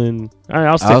chilling.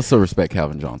 I'll I stay. also respect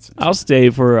Calvin Johnson. I'll stay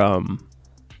for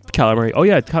Kyler Murray. Oh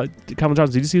yeah, Calvin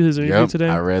Johnson. Did you see his interview Yep, today?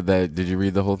 I read that. Did you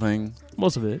read the whole thing?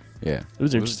 Most of it. Yeah. It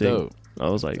was interesting. dope. I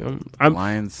was like,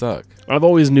 Lions suck. I've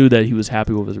always knew that he was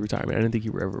happy with his retirement. I didn't think he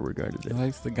ever regretted He it.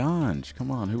 likes the ganj. Come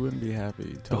on, who wouldn't be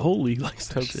happy? The whole league likes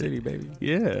that Toke shit. City, baby.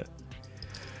 Yeah.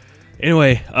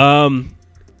 Anyway,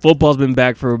 football's been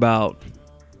back for about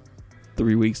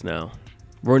 3 weeks now.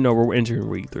 We're entering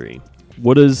week 3.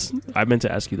 What is? I meant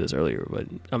to ask you this earlier, but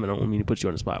I don't mean to put you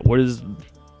on the spot. What is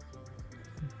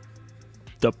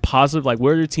the positive, like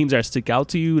where are the teams that stick out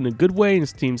to you in a good way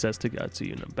and teams that stick out to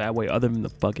you in a bad way, other than the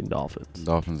fucking Dolphins.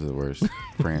 Dolphins are the worst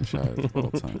franchise of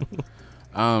all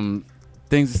time.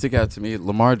 Things that stick out to me: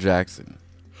 Lamar Jackson.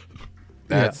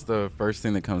 That's the first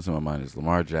thing that comes to my mind is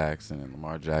Lamar Jackson, and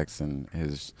Lamar Jackson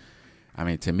is, I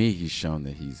mean, to me, he's shown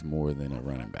that he's more than a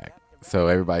running back. So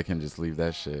everybody can just leave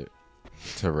that shit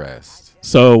to rest.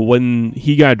 So when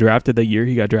he got drafted, the year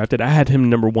he got drafted, I had him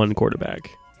number 1 quarterback.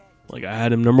 Like I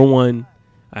had him number 1.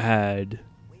 I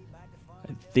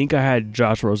think I had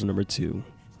Josh Rosen number 2.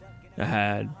 I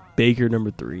had Baker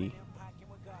number 3.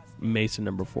 Mason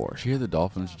number 4. Did you hear the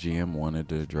Dolphins GM wanted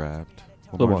to draft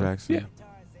Lamar Jackson? Yeah.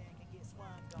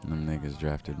 And them niggas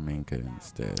drafted Minka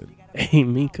instead. Hey,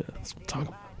 Minka. That's what I'm talking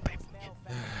about,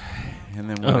 baby. And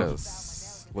then what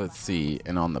else? Let's see.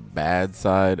 And on the bad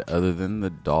side, other than the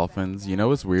Dolphins, you know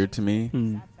what's weird to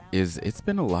me is it's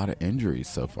been a lot of injuries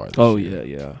so far this year.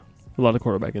 Yeah. A lot of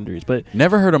quarterback injuries. But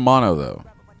Never heard of mono, though,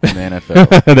 in the NFL.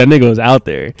 that nigga was out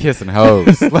there. Kissing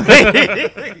hoes.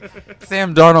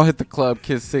 Sam Darnold hit the club,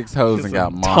 kissed 6 hoes, and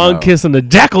got mono. Tongue kissing the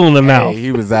jackal in the mouth.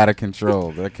 He was out of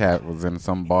control. That cat was in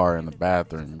some bar in the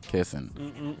bathroom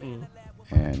kissing.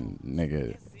 And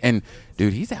nigga, and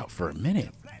dude, he's out for a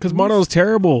minute. Because mono's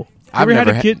terrible. I've You ever had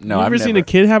never a kid? had- no, you I've ever seen never- a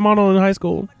kid have mono in high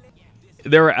school?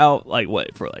 They were out like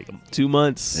what for like 2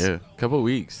 months. Yeah, a couple of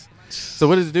weeks. So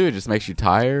what does it do? It just makes you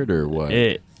tired or what?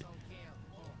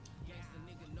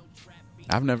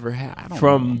 I've never had. I don't know.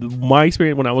 From my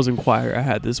experience when I was in choir, I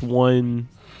had this one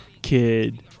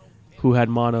kid who had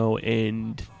mono,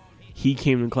 and he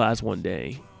came to class one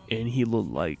day, and he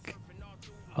looked like,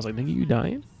 I was like, nigga, you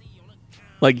dying?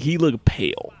 Like, he looked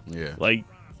pale. Yeah. Like,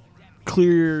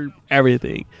 clear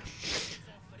everything.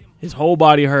 His whole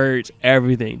body hurts,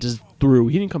 everything. Just through.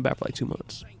 He didn't come back for like 2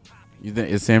 months. You think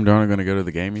is Sam Darnold going to go to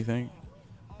the game? You think?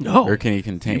 No. Or can he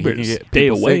contain? You He better can get stay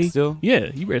people away. sick still. Yeah,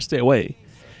 you better stay away.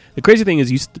 The crazy thing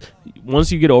is,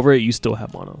 once you get over it, you still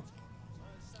have mono.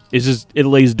 It's just, it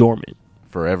lays dormant.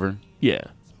 Forever. Yeah.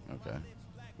 Okay.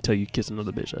 Until you kiss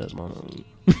another bitch that has mono.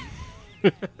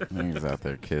 Niggas out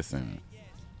there kissing.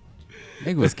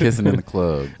 Nigga was kissing in the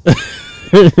club.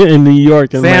 In New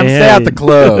York. And Sam, stay out the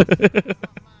club.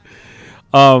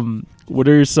 What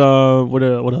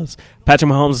else? Patrick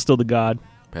Mahomes is still the god.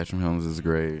 Patrick Mahomes is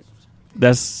great.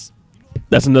 That's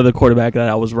another quarterback that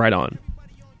I was right on.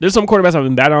 There's some quarterbacks I've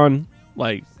been bad on,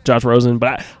 like Josh Rosen,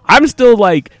 but I'm still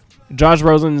like, Josh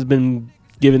Rosen's been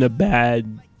given a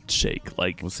bad shake.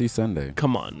 Like, We'll see Sunday.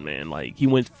 come on, man. Like, he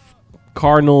went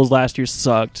Cardinals last year,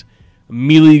 sucked.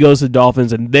 Immediately goes to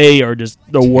Dolphins, and they are just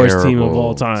the worst team of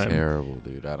all time. Terrible,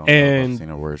 dude. I don't know if And I've seen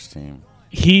a worse team.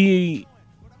 He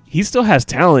still has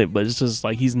talent, but it's just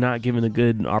like he's not given a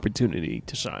good opportunity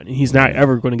to shine. And he's not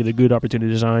ever going to get a good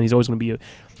opportunity to shine. He's always going to be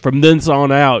from then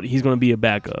on out, he's going to be a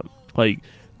backup. Like,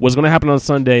 what's going to happen on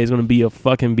Sunday is going to be a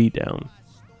fucking beatdown.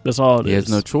 That's all it is. He has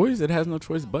no choice. It has no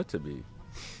choice but to be.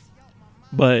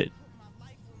 But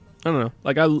I don't know.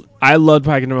 Like, I loved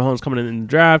Patrick Mahomes coming in the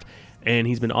draft, and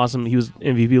he's been awesome. He was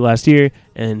MVP last year,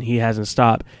 and he hasn't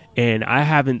stopped. And I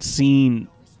haven't seen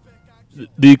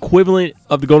the equivalent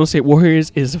of the Golden State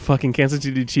Warriors is the fucking Kansas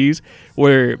City Chiefs,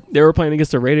 where they were playing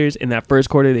against the Raiders. In that first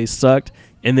quarter, they sucked,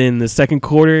 and then the second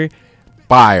quarter,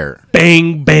 Fire.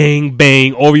 bang, bang,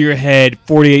 bang, over your head,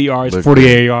 48 yards, Look 48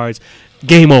 good. yards,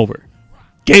 game over.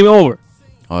 Game over.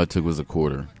 All it took was a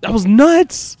quarter. That was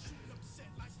nuts.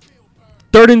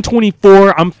 3rd and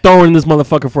 24, I'm throwing this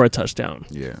motherfucker for a touchdown.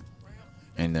 Yeah.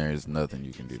 And there's nothing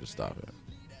you can do to stop it.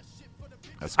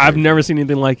 That's I've crazy. never seen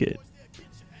anything like it.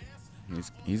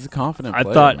 He's a confident I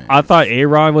player, man. thought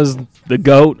A-Rod was the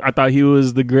GOAT. I thought he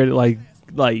was the great, like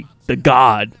the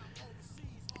god.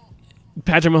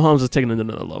 Patrick Mahomes is taking it to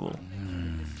another level.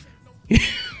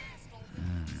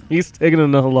 He's taking it to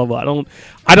another level. I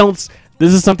don't.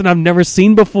 This is something I've never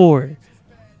seen before.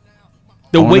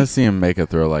 I The want way, to see him make a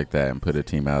throw like that and put a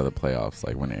team out of the playoffs,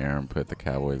 like when Aaron put the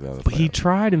Cowboys out of the but he playoffs.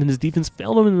 tried him, and his defense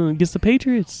failed him against the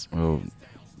Patriots. Well,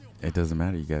 it doesn't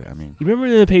matter. You got. I mean, You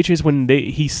remember the Patriots when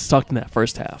he sucked in that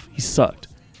first half? He sucked.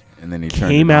 and then he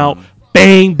turned Came it out, on.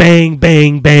 bang, bang,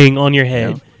 bang, bang on your Yeah,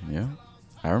 head. yeah,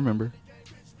 I remember.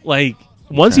 Like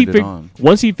once he turned it on.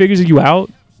 once he figures you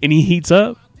out and he heats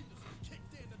up,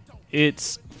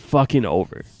 it's fucking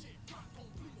over.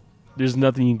 There's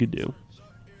nothing you could do.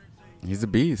 He's a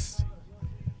beast.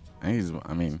 And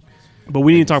I mean, But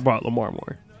we need to talk about Lamar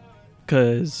more,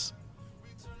 because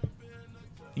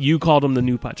you called him the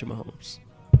new Patrick Mahomes.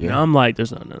 yeah. Now I'm like,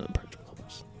 there's not another Patrick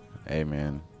Mahomes. Hey,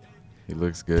 man, he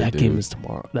looks good. That dude. game is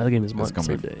tomorrow. That game is It's Monday. gonna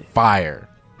Same be day. fire.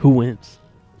 Who wins?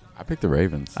 I picked the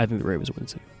Ravens. I think the Ravens win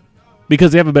too,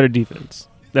 because they have a better defense.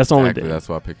 That's the only Exactly. thing. That's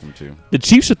why I picked him too. The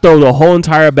Chiefs should throw the whole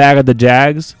entire bag at the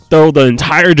Jags, throw the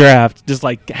entire draft, just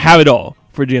like have it all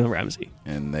for Jalen Ramsey.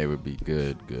 And they would be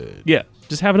good. Yeah,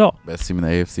 just have it all. Best team in the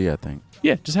AFC, I think.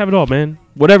 Yeah, just have it all, man.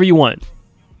 Whatever you want.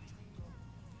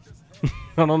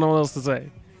 I don't know what else to say.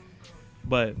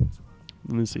 But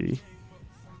let me see.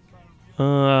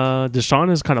 Deshaun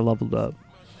has kind of leveled up.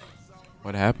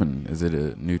 What happened? Is it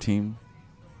a new team?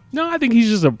 No, I think he's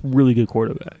just a really good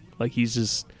quarterback. Like, he's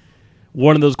just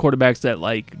one of those quarterbacks that,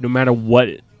 like, no matter what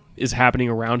is happening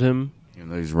around him, Even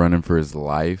though he's running for his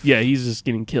life. yeah, he's just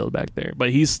getting killed back there.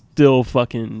 But he's still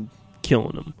fucking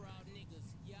killing them.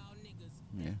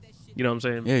 Yeah. You know what I'm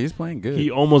saying? Yeah, he's playing good. He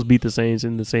almost beat the Saints,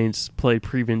 and the Saints play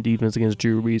prevent defense against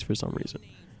Drew Brees for some reason.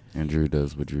 And Drew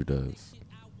does what Drew does.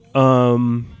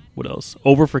 What else?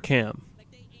 Over for Cam.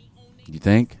 You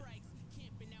think?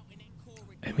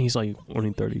 I mean, he's like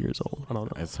only 30 years old. I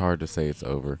don't know. It's hard to say it's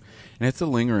over. And it's a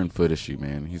lingering foot issue,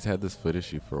 man. He's had this foot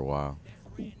issue for a while.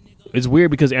 It's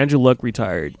weird because Andrew Luck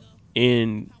retired,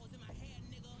 and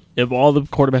if all the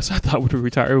quarterbacks I thought would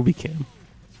retire, it would be Cam.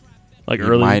 Like He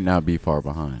early. might not be far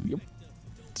behind.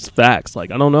 It's facts.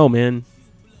 Like, I don't know, man.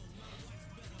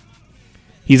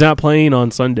 He's not playing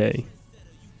on Sunday.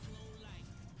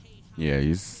 Yeah,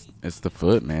 it's the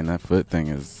foot, man. That foot thing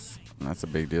that's a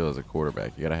big deal as a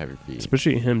quarterback. You gotta have your feet.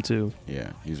 Especially him, too.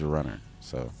 Yeah, he's a runner.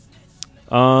 So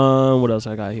What else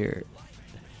I got here?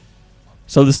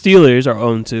 So the Steelers are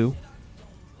 0-2.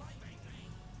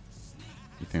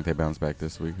 you think they bounce back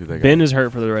this week? Who they got? Ben is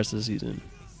hurt for the rest of the season.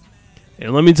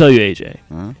 And let me tell you, AJ,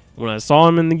 Huh? when I saw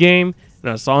him in the game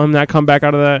and I saw him not come back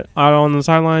out on the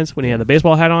sidelines when he had the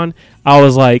baseball hat on, I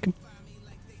was like,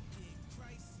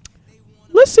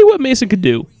 let's see what Mason could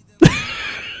do.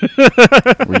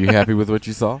 Were you happy with what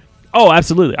you saw? Oh,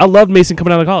 absolutely. I loved Mason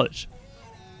coming out of college.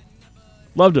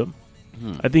 Loved him.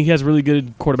 I think he has really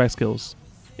good quarterback skills.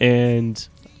 And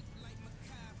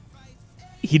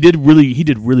he did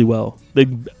really well.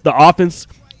 The offense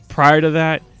prior to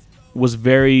that was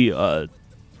very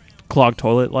clogged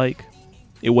toilet like.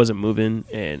 It wasn't moving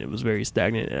and it was very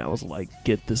stagnant, and I was like,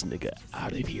 get this nigga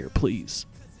out of here, please.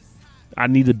 I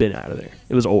needed Ben out of there.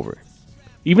 It was over.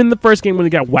 Even the first game when he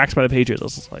got waxed by the Patriots, I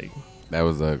was just like, That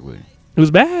was ugly. it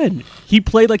was bad. He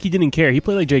played like he didn't care. He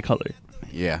played like Jay Cutler.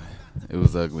 Yeah, it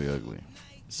was ugly.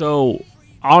 So,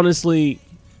 honestly,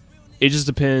 it just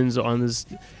depends on this.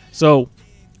 So,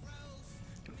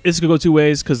 it's going to go two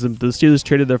ways because the Steelers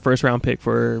traded their first-round pick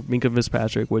for Minkah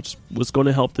Fitzpatrick, which was going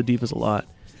to help the defense a lot.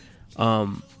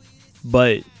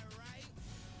 But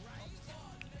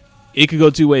it could go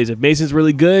two ways. If Mason's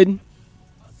really good,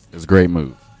 It's a great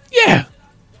move. yeah,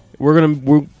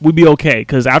 we'll be okay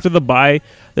because after the bye,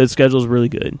 the schedule's really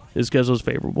good. His schedule's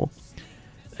favorable,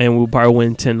 and we'll probably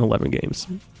win 10, 11 games.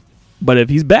 But if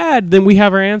he's bad, then we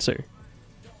have our answer.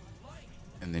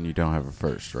 And then you don't have a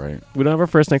first, right? We don't have our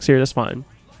first next year. That's fine.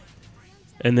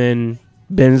 And then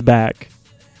Ben's back.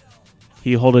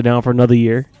 He hold it down for another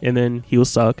year, and then he'll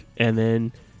suck. And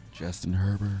then Justin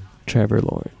Herbert. Trevor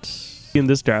Lawrence in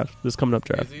this draft, this coming up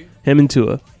draft, him and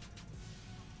Tua.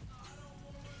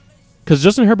 Because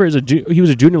Justin Herbert he was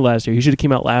a junior last year. He should have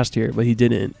came out last year, but he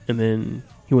didn't, and then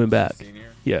he went back. Senior?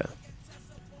 Yeah.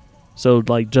 So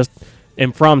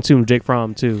and Jake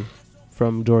Fromm too,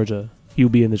 from Georgia. He'll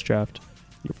be in this draft.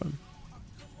 You're fine.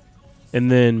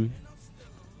 And then,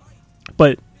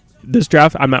 but this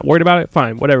draft, I'm not worried about it.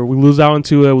 Fine, whatever. We lose out on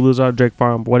Tua, we lose out on Jake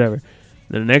Fromm, whatever.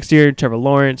 Then the next year, Trevor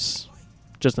Lawrence,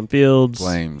 Justin Fields.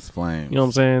 Flames. You know what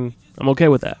I'm saying? I'm okay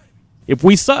with that. If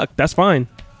we suck, that's fine.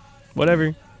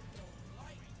 Whatever.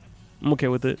 I'm okay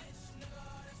with it.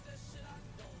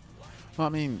 Well, I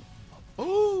mean,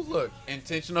 ooh, look.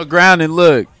 Intentional grounding.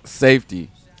 Look. Safety.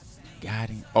 Got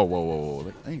him. Oh,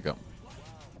 whoa. There you go.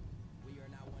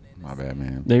 My bad,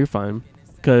 man. No, you're fine.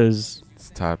 Because It's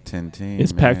top 10 team.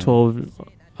 it's man. Pac-12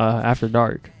 after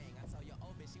dark.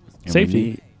 And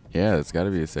Safety. Yeah, it's got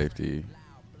to be a safety.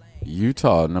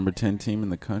 Utah, number 10 team in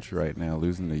the country right now,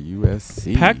 losing to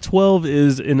USC. Pac-12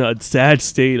 is in a sad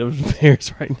state of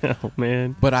affairs right now,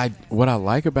 man. But what I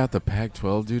like about the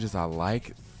Pac-12, dude, is I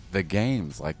like the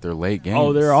games, like their late games.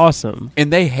 Oh, they're awesome.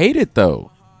 And they hate it,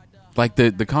 though. Like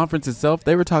the conference itself,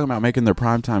 they were talking about making their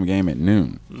primetime game at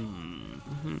noon.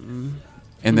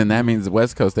 And then that means the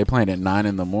West Coast, they playing at 9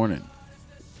 in the morning.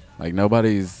 Like,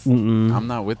 nobody's... I'm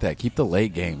not with that. Keep the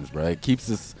late games, bro. It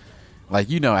keeps us... Like,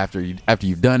 after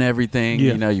you've done everything,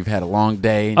 Yeah. you've had a long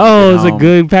day. And Oh, it's a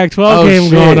good Pac-12 game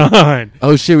shit. going on.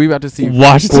 Oh shit, we about to see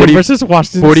Washington versus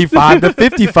Washington. 45 to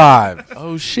 55.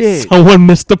 Oh shit. Someone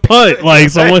missed the punt. Like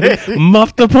someone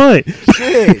muffed the punt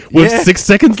Shit. with Yeah. 6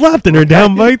 seconds left, and they're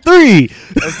down by 3.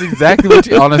 That's exactly what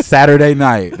you on a Saturday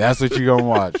night. That's what you're gonna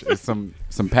watch. It's some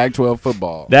Pac-12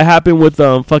 football. That happened with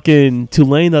fucking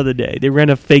Tulane the other day. They ran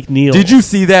a fake kneel. Did you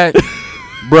see that,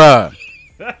 bruh?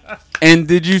 And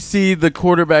did you see the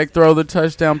quarterback throw the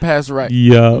touchdown pass right?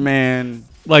 Yeah. Man,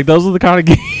 Like those are the kind of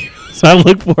games I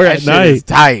look for that at shit night. is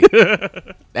tight.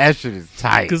 That shit is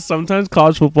tight. Because sometimes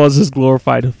college football is just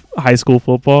glorified high school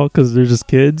football because they're just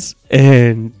kids,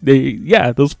 and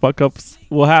those fuck ups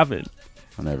will happen.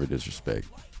 I never disrespect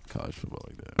college football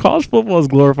like that. College football is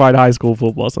glorified high school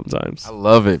football sometimes. I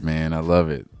love it, man. I love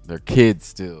it. They're kids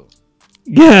still.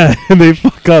 Yeah, and they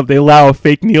fuck up. They allow a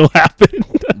fake kneel happen.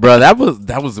 Bro, that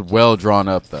was well drawn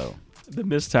up though. The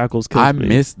missed tackles killed I me.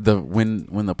 missed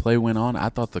when the play went on. I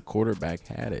thought the quarterback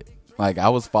had it. Like I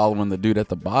was following the dude at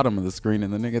the bottom of the screen,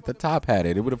 and the nigga at the top had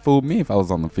it. It would have fooled me if I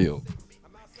was on the field.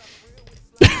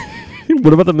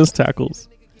 What about the missed tackles?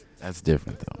 That's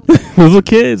different though. Those are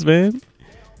kids, man.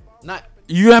 Not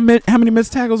you. How many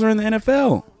missed tackles are in the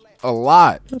NFL? A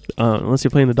lot. Unless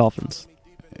you're playing the Dolphins.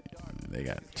 They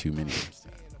got too many.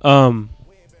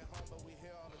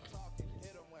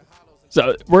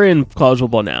 So we're in college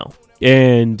football now,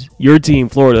 and your team,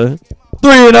 Florida,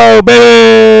 3-0,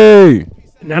 baby.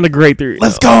 Not a great 3.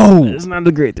 Let's go. It's not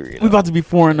a great 3. We about to be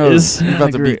 4-0. It's We about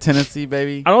not to great. beat Tennessee,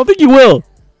 baby. I don't think you will.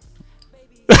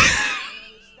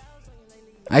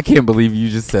 I can't believe you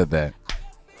just said that.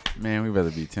 Man, we better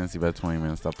beat Tennessee by 20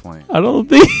 minutes. Stop playing. I don't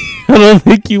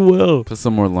think you will. Put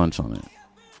some more lunch on it.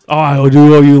 Oh, I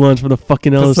do owe you lunch for the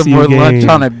fucking LSU Put some more game. lunch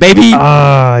on it, baby.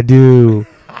 Ah, I do.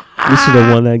 We should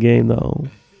have won that game though.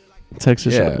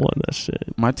 Texas should Yeah. have won that shit.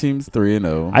 My team's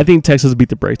 3-0. I think Texas beat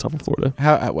the brakes off of Florida.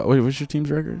 What's your team's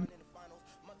record?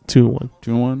 2-1.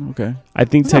 2-1. Okay, I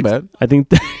think That's not Texas. bad. I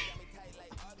think.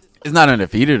 It's not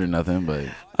undefeated or nothing, but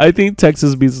I think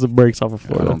Texas beats the brakes off of I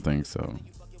Florida. don't think so.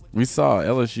 We saw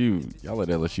LSU. Y'all let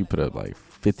LSU put up like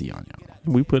 50 on y'all.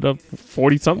 We put up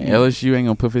 40 something LSU ain't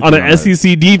gonna put 50 on on an us.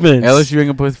 SEC defense. LSU ain't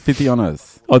gonna put 50 on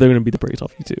us. Oh, they're gonna beat the brakes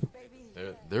off you too.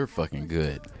 They're fucking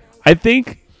good. I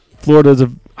think Florida's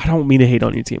I don't mean to hate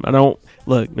on your team. I don't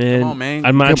look, man. Come on, man.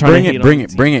 I'm not Come- trying bring to hate it, on bring your it,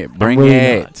 team. bring it, bring really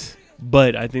it. not.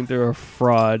 But I think they're a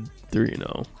fraud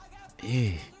 3-0,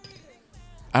 Yeah.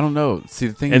 I don't know. See,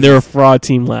 the thing and is, they're a fraud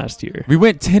team last year. we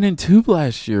went 10-2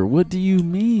 last year. What do you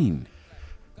mean?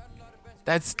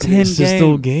 That's 10 It's just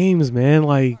still games. games, man.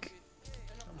 Like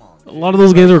a lot of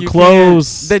those games are You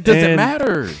close. can't- That doesn't and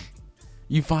matter.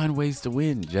 You find ways to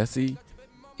win, Jesse.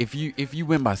 If you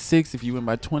win by 6, if you win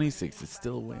by 26, it's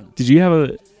still a win. Did you have a?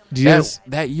 Did you guys?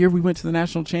 That year we went to the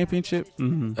national championship.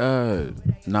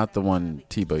 Mhm. Not the one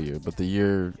Tebow year, but the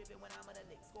year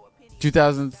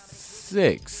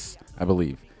 2006, I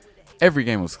believe. Every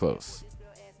game was close.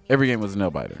 Every game was a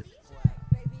nail-biter.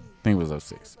 I think it was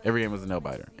 06. Every game was a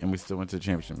nail-biter, and we still went to the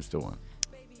championship. We still won.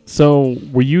 So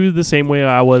were you the same way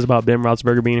I was about Ben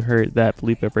Roethlisberger being hurt? That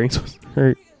Felipe Franks was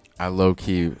hurt. I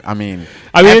low-key, I mean,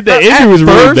 The injury was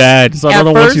really bad, so I at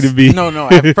don't want you to be. No.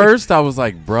 At first, I was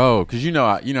like, bro, because you know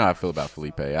how I feel about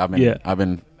Felipe. I've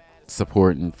been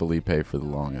supporting Felipe for the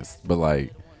longest, but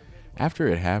like after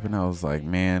it happened, I was like,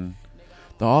 man,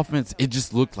 the offense, it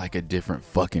just looked like a different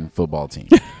fucking football team.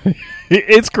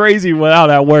 It's crazy how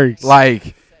that works.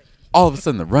 Like all of a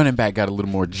sudden, the running back got a little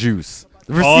more juice.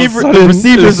 The All of a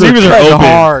receivers sudden, are open.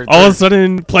 hard. All of a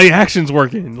sudden, play action's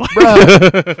working.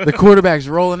 Bruh, the quarterback's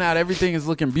rolling out. Everything is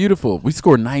looking beautiful. We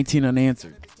scored 19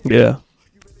 unanswered. Yeah.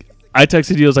 I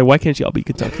texted you. I was like, "Why can't y'all beat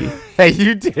Kentucky? Hey,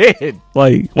 you did.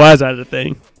 Like, why is that a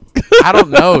thing?" I don't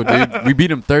know, dude. We beat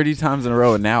them 30 times in a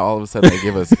row, and now all of a sudden they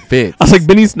give us fits. I was like,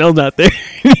 "Benny Snell's not there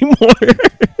anymore."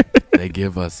 They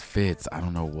give us fits. I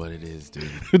don't know what it is, dude.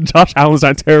 Josh Allen's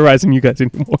not terrorizing you guys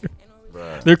anymore.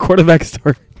 Bruh, Their quarterback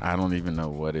start. I don't even know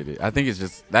what it is. I think it's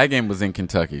just that game was in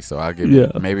Kentucky, so I'll give Yeah.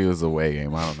 it. Maybe it was a away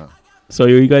game. I don't know. So, are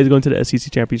you guys going to the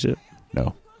SEC championship?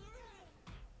 No.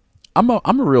 I'm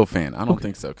a real fan. I don't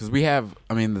think so because we have.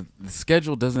 I mean, the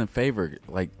schedule doesn't favor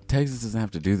like Texas doesn't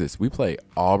have to do this. We play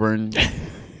Auburn,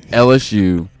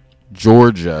 LSU,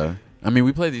 Georgia. I mean,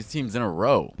 we play these teams in a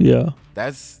row. Yeah.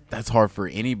 That's hard for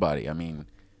anybody. I mean,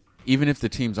 even if the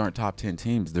teams aren't top 10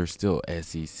 teams, they're still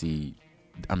SEC.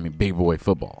 I mean, big boy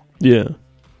football. Yeah.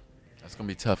 That's gonna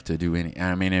be tough to do.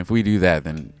 I mean, if we do that,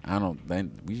 then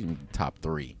Then we should be top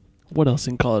 3. What else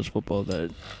in college football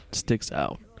that sticks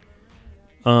out?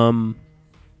 Did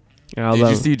Did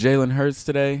you see Jalen Hurts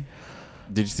today?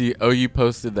 Did you see OU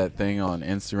posted that thing on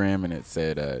Instagram and it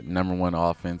said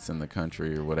 #1 offense in the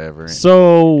country or whatever?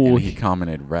 So and he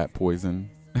commented rat poison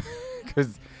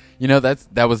because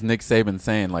that was Nick Saban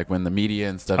saying, like, when the media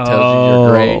and stuff tells you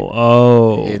you're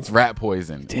great, it's rat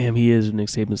poison. Damn, he is Nick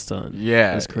Saban's son.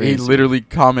 Yeah, that's crazy. He literally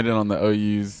commented on the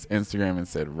OU's Instagram and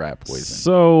said rat poison.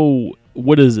 So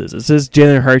what is this? Is this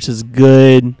Jalen Hurts is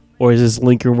good, or is this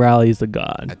Lincoln Riley is the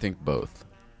god? I think both.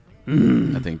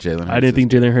 I think Jalen Hurts. I didn't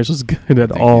think Jalen Hurts was good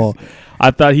at all.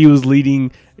 I thought he was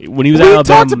leading when he was at Alabama. We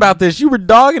talked about this. You were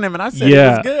dogging him, and I said he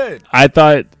was good. I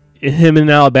thought him in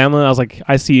Alabama, I was like,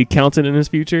 I see accountant in his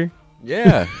future.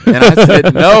 Yeah. And I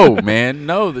said, no, man.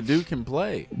 No, the dude can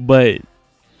play. But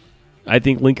I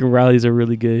think Lincoln Riley's a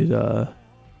really good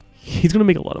he's going to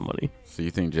make a lot of money. So you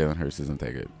think Jalen Hurts isn't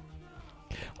that good?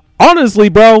 Honestly,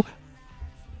 bro.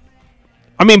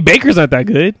 I mean, Baker's not that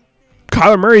good.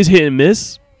 Kyler Murray's hit and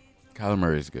miss. Kyler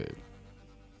Murray's good.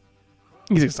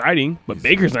 He's exciting, but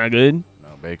Baker's not good. No,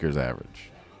 Baker's average.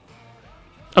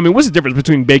 I mean, what's the difference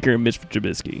between Baker and Mitch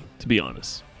Trubisky, to be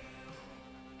honest?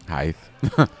 Height.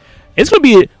 It's going to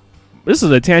be this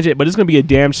is a tangent, but it's going to be a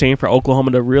damn shame for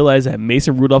Oklahoma to realize that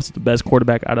Mason Rudolph's the best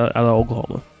quarterback out of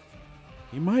Oklahoma.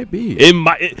 He might be.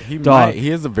 He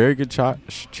has a very good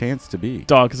chance to be.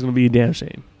 Dog, it's going to be a damn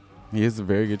shame. He has a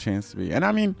very good chance to be. And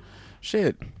I mean,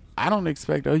 shit, I don't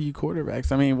expect OU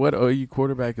quarterbacks. I mean, what OU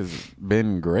quarterback has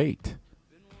been great?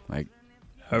 Like,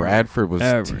 Bradford was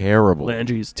terrible.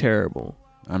 Landry's terrible.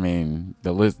 I mean,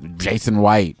 the list, Jason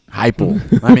White, Heupel.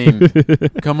 I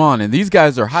mean, come on. And these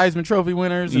guys are Heisman Trophy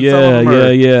winners. And some of them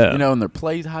are, and they're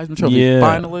played Heisman Trophy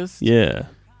finalists. Yeah.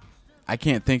 I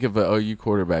can't think of an OU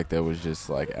quarterback that was just,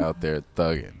 like, out there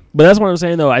thugging. But that's what I'm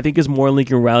saying, though. I think it's more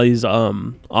Lincoln Riley's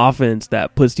offense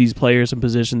that puts these players in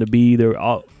position to be their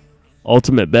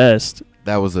ultimate best.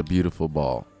 That was a beautiful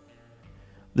ball.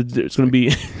 It's going to be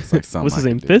like what's his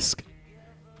name? Fisk?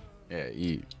 Yeah,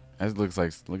 It looks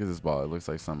like, look at this ball. It looks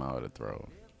like something I would have thrown.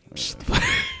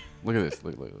 Look at this.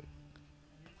 Look.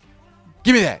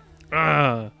 Give me that.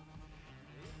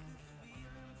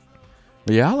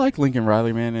 But yeah, I like Lincoln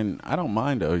Riley, man, and I don't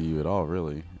mind OU at all,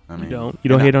 really. I mean, you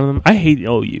don't hate on them? I hate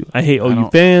OU. I hate OU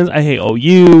fans. I hate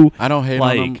OU. I don't hate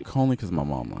on them only because my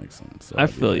mom likes them. So I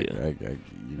feel you.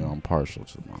 I'm partial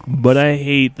to mom. But I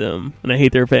hate them, and I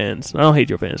hate their fans. I don't hate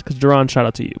your fans, because Duran, shout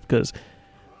out to you, because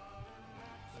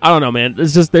I don't know, man.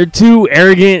 It's just they're too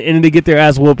arrogant, and they get their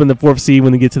ass whooped in the 4th seed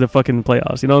when they get to the fucking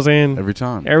playoffs. You know what I'm saying?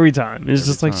 Every time. It's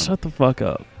just like, shut the fuck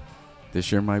up.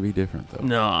 This year might be different, though.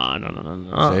 No.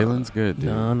 Jalen's good, dude.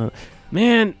 No.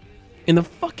 Man, in the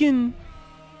fucking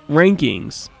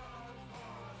rankings,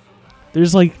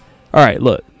 there's like, all right,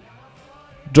 look.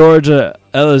 Georgia,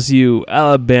 LSU,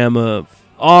 Alabama,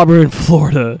 Auburn,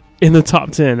 Florida in the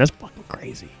top 10. That's fucking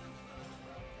crazy.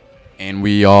 And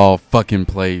we all fucking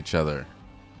play each other.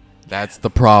 That's the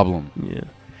problem. Yeah.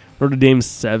 Notre Dame's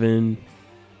 7.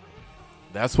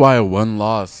 That's why a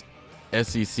one-loss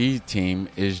SEC team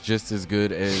is just as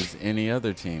good as any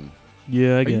other team.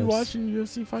 Yeah, I guess. Are you watching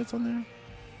UFC fights on there?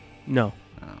 No.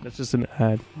 Oh. That's just an ad.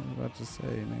 I was about to say,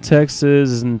 man. Texas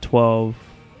is in 12.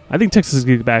 I think Texas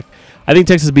gets back. I think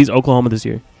Texas beats Oklahoma this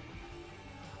year.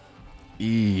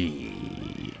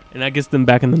 And that gets them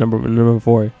back in the number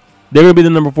 4. They're going to be the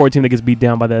number 4 team that gets beat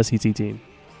down by the SEC team.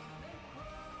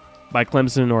 By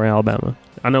Clemson or Alabama.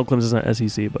 I know Clemson's not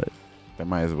SEC, but that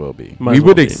might as well be. We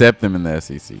would accept them in the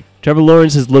SEC. Trevor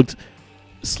Lawrence has looked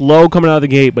slow coming out of the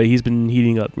gate, but he's been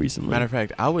heating up recently. Matter of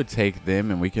fact, I would take them,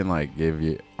 and we can like give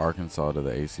you Arkansas to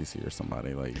the ACC or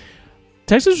somebody. Like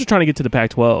Texas was trying to get to the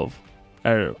Pac-12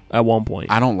 at one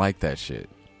point. I don't like that shit.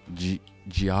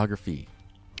 Geography.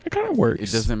 It kind of works.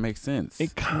 It doesn't make sense.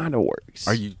 It kind of works.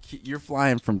 You're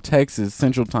flying from Texas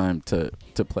Central Time to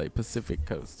play Pacific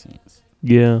Coast teams?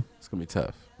 Yeah, it's gonna be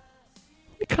tough.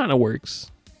 It kind of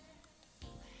works.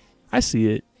 I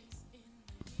see it,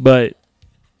 but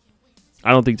I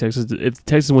don't think Texas. If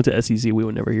Texas went to SEC, we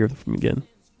would never hear from them again.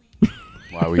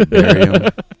 Why we'd bury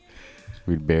them?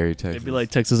 We'd bury Texas. It'd be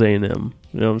like Texas A&M.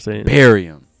 You know what I'm saying? Bury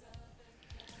them.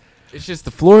 It's just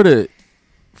the Florida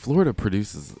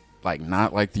produces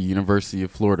not like the University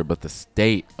of Florida, but the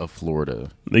state of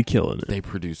Florida. They killing it. They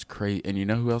produce crazy, and you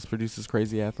know who else produces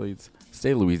crazy athletes?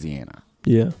 State of Louisiana.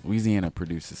 Yeah, Louisiana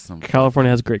produces some. California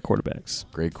has great quarterbacks.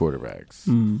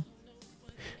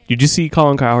 Did you see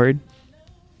Colin Cowherd?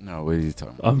 No, what are you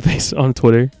talking about? On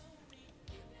Twitter.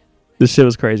 This shit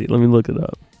was crazy. Let me look it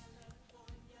up.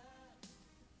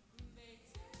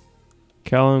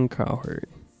 Colin Cowherd.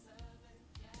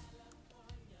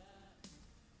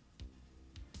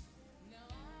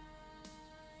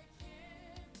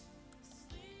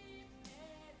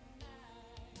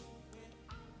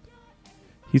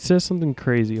 He says something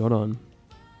crazy. Hold on.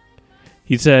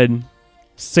 He said,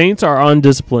 Saints are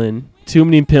undisciplined. Too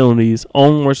many penalties.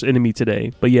 Own worst enemy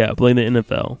today. But yeah, blame the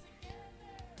NFL.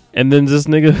 And then this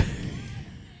nigga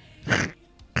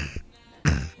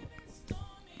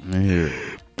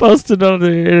posted on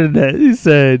the internet. He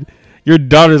said, your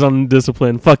daughter's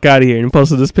undisciplined. Fuck out of here. And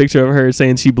posted this picture of her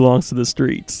saying she belongs to the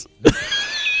streets.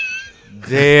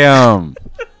 Damn.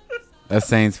 That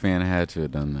Saints fan had to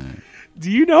have done that. Do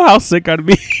you know how sick I'd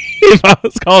be if I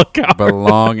was called a coward?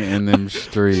 Belong in them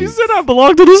streets. She said I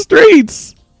belong to the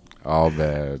streets. All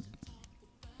bad.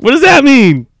 What does that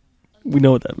mean? We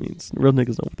know what that means. Real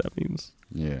niggas know what that means.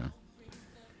 Yeah.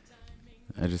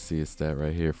 I just see a stat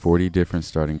right here. 40 different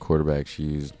starting quarterbacks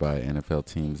used by NFL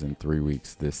teams in 3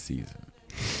 weeks this season.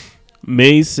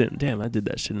 Mason. Damn, I did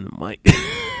that shit in the mic.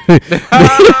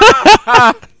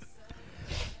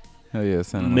 Hell yeah.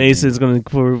 Mason's going to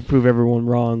prove everyone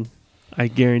wrong. I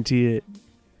guarantee it.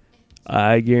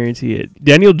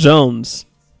 Daniel Jones.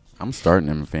 I'm starting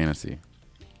him in fantasy.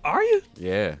 Are you?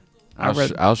 Yeah.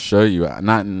 I'll show you.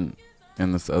 Not in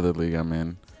this other league I'm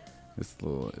in. It's a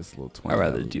little 20. I'd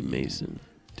rather do Mason,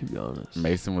 to be honest.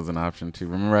 Mason was an option too.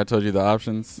 Remember I told you the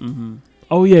options? Mm-hmm.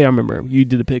 Oh, yeah, I remember. You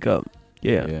did the pickup.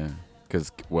 Yeah. Yeah.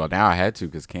 Well, now I had to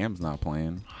because Cam's not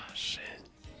playing. Oh, shit.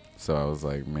 So I was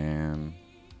like, man.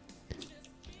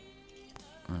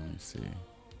 Let me see.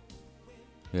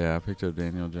 Yeah, I picked up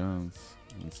Daniel Jones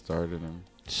and started him.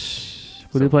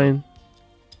 What are they playing?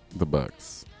 The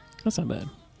Bucks. That's not bad.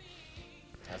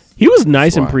 He was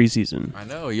nice in preseason. I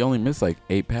know. He only missed like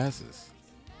 8 passes.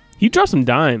 He dropped some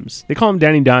dimes. They call him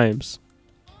Danny Dimes.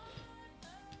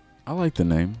 I like the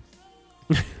name.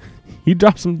 He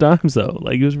dropped some dimes, though.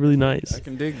 Like, he was really nice. I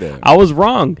can dig that. I was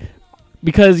wrong.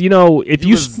 Because, if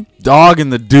he was dogging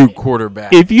the Duke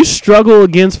quarterback. If you struggle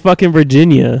against fucking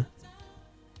Virginia.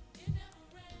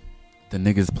 The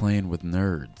niggas playing with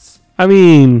nerds. I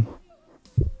mean.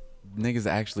 Niggas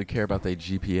actually care about their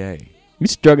GPA.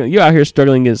 You're out here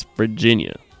struggling against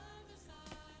Virginia.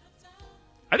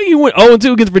 I think you went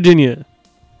 0-2 against Virginia.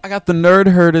 I got the nerd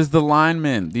herd as the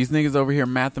linemen. These niggas over here,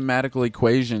 mathematical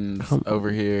equations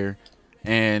over here.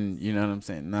 And you know what I'm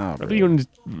saying? Nah, bro. I think you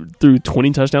went through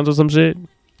 20 touchdowns or some shit.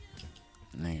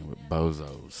 Nigga with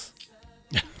bozos.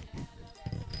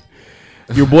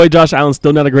 Your boy Josh Allen's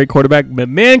still not a great quarterback, but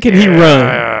man, can he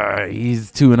run.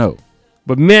 He's 2-0.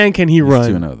 But man, can he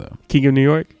run. 2-0, though. King of New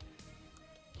York?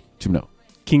 2-0.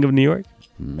 King of New York?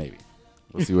 Maybe.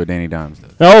 We'll see what Danny Dimes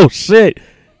does. Oh, shit.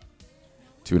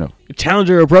 2-0.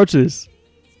 Challenger approaches.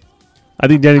 I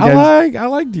think Danny Jones. I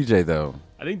like DJ, though.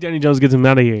 I think Danny Jones gets him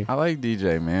out of here. I like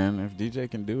DJ, man. If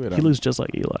DJ can do it, He looks just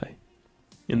like Eli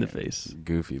in the face.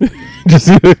 Goofy looking.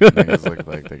 Niggas look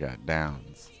like they got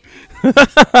downs. Let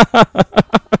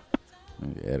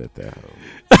me edit that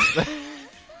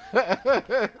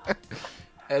hoe.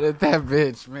 Edit that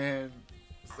bitch, man.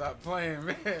 Stop playing,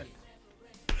 man.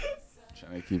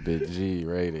 Trying to keep it G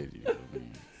rated. You know what I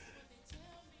mean?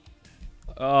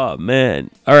 Oh man.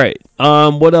 All right.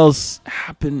 What else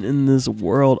happened in this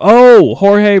world? Oh,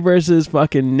 Jorge versus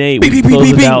fucking Nate. We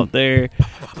close it out there.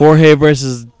 Jorge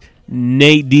versus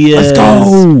Nate Diaz. Let's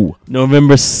go.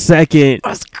 November 2nd.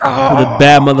 Let's go. For the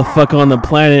bad motherfucker on the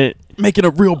planet. Making a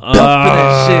real belt for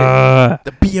that shit.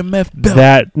 The BMF belt.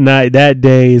 That night, that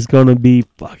day is gonna be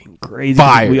fucking crazy.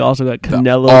 Fire. We also got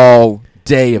Canelo. All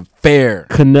day affair.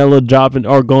 Canelo dropping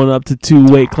or going up to 2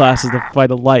 weight classes to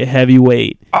fight a light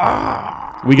heavyweight.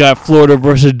 We got Florida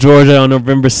versus Georgia on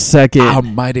November 2nd. I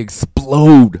might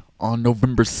explode on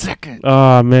November 2nd.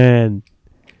 Oh, man.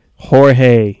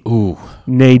 Jorge. Ooh.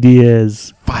 Nate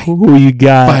Diaz. Fight. Who you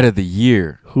got? Fight of the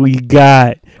year. Who you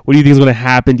got? What do you think is going to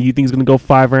happen? Do you think it's going to go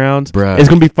 5 rounds? Bruh. It's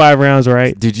going to be 5 rounds,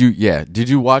 right? Did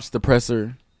you watch the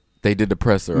presser? They did the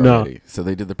presser already. No. So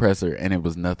they did the presser, and it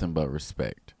was nothing but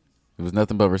respect. It was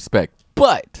nothing but respect.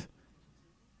 But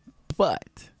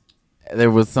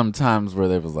there was some times where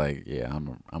they was like, yeah,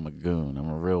 I'm a goon. I'm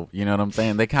a real, you know what I'm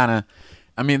saying? They kind of,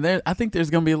 I think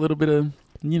there's going to be a little bit of,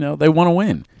 they want to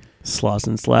win.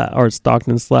 Stockton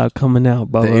Slap coming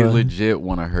out, bro. They legit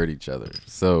want to hurt each other.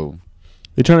 So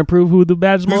they're trying to prove who the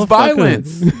baddest motherfucker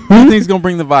violence. is. Who do you think's going to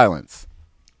bring the violence?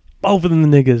 Both of them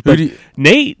the niggas. But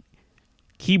Nate,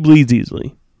 he bleeds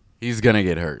easily. He's going to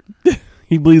get hurt.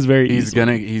 He bleeds very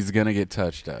easily. He's gonna get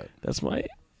touched up. That's my.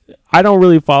 I don't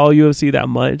really follow UFC that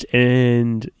much,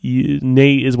 and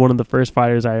Nate is one of the first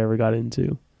fighters I ever got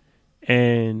into,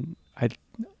 and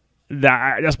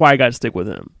that's why I got to stick with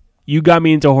him. You got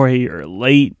me into Jorge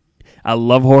late. I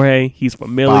love Jorge. He's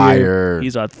familiar. Fire.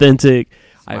 He's authentic.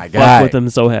 I fuck with him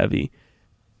so heavy,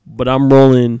 but I'm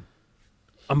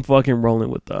fucking rolling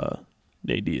with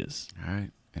Nate Diaz. All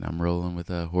right. And I'm rolling with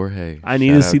Jorge. I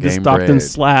need to see the Stockton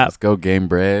slap. Let's go, Game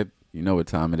Bread. You know what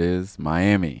time it is.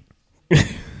 Miami.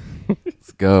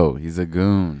 Let's go. He's a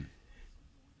goon.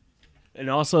 And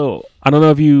also, I don't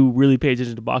know if you really pay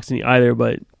attention to boxing either,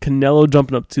 but Canelo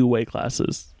jumping up 2 weight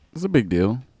classes. It's a big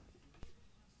deal.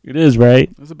 It is, right?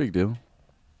 It's a big deal.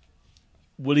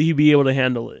 Would he be able to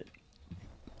handle it?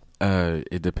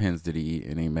 It depends. Did he eat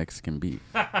any Mexican beef?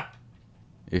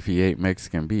 If he ate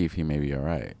Mexican beef, he may be all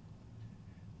right.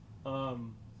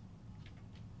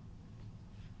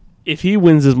 If he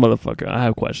wins this motherfucker, I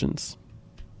have questions.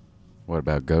 What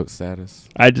about GOAT status?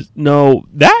 I just no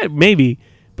that maybe,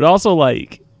 but also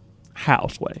like how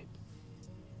Sway?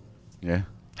 Yeah.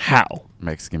 How?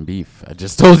 Mexican beef. I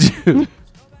just told you.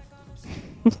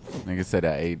 Nigga said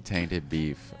I ate tainted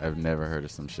beef. I've never heard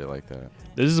of some shit like that.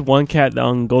 There's this one cat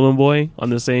on Golden Boy on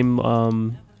the same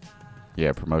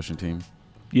Yeah, promotion team.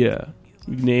 yeah.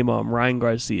 You can name Ryan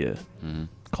Garcia. Mm-hmm.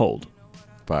 Cold.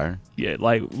 Fire. Yeah,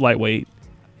 lightweight.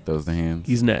 Those the hands.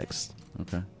 He's next.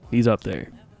 Okay. He's up there.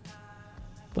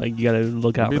 Like you gotta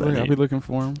look out for that I'll be looking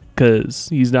for him. because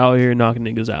he's out here knocking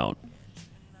niggas out.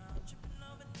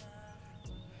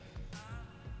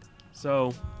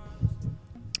 So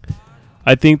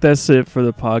I think that's it for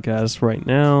the podcast right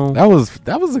now. That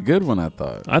was a good one, I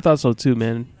thought. I thought so too,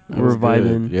 man. That We're was good.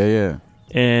 vibing. Yeah.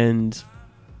 And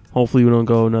hopefully we don't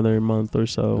go another month or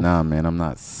so. Nah, man, I'm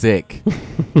not sick.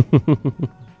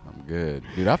 I'm good.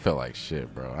 Dude, I felt like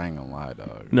shit, bro. I ain't gonna lie,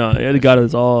 dog. No, it got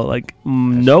us all. Like, That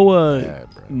Noah shit was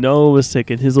bad, bro. Noah was sick,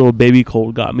 and his little baby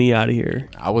cold got me out of here.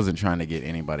 I wasn't trying to get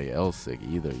anybody else sick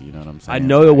either. You know what I'm saying? I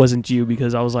know it wasn't you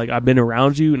because I was like, I've been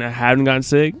around you, and I haven't gotten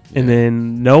sick. And Yeah.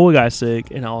 then Noah got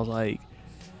sick, and I was like,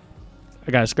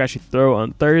 I got a scratchy throat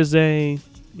on Thursday.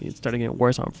 It started getting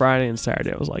worse on Friday, and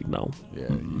Saturday I was like, no. Yeah,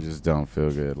 you just don't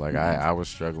feel good. Like, I was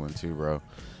struggling too, bro.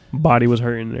 Body was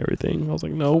hurting and everything. I was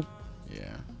like, nope. Yeah.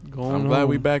 Going I'm glad home.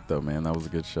 we back, though, man. That was a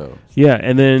good show. Yeah,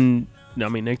 and then, I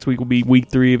mean, next week will be week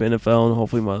 3 of NFL, and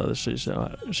hopefully my other shit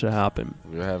should happen.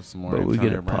 We'll have some more But we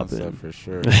get Antonio it Brown poppin'. stuff for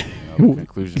sure. You know, the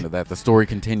conclusion to that. The story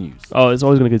continues. Oh, it's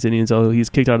always going to continue until he's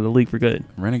kicked out of the league for good.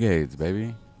 Renegades,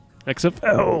 baby.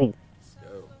 XFL.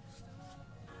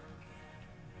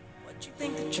 What you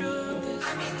think the truth is?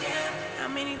 How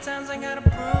many times I gotta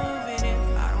prove it?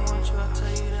 If I don't want you, I'll tell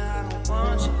you that I don't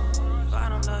want you. If I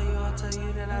don't love you, I'll tell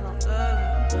you that I don't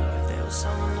love you. If there was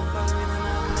someone above me, then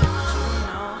I would let you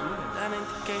know. That ain't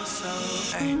the case,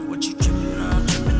 so hey, what you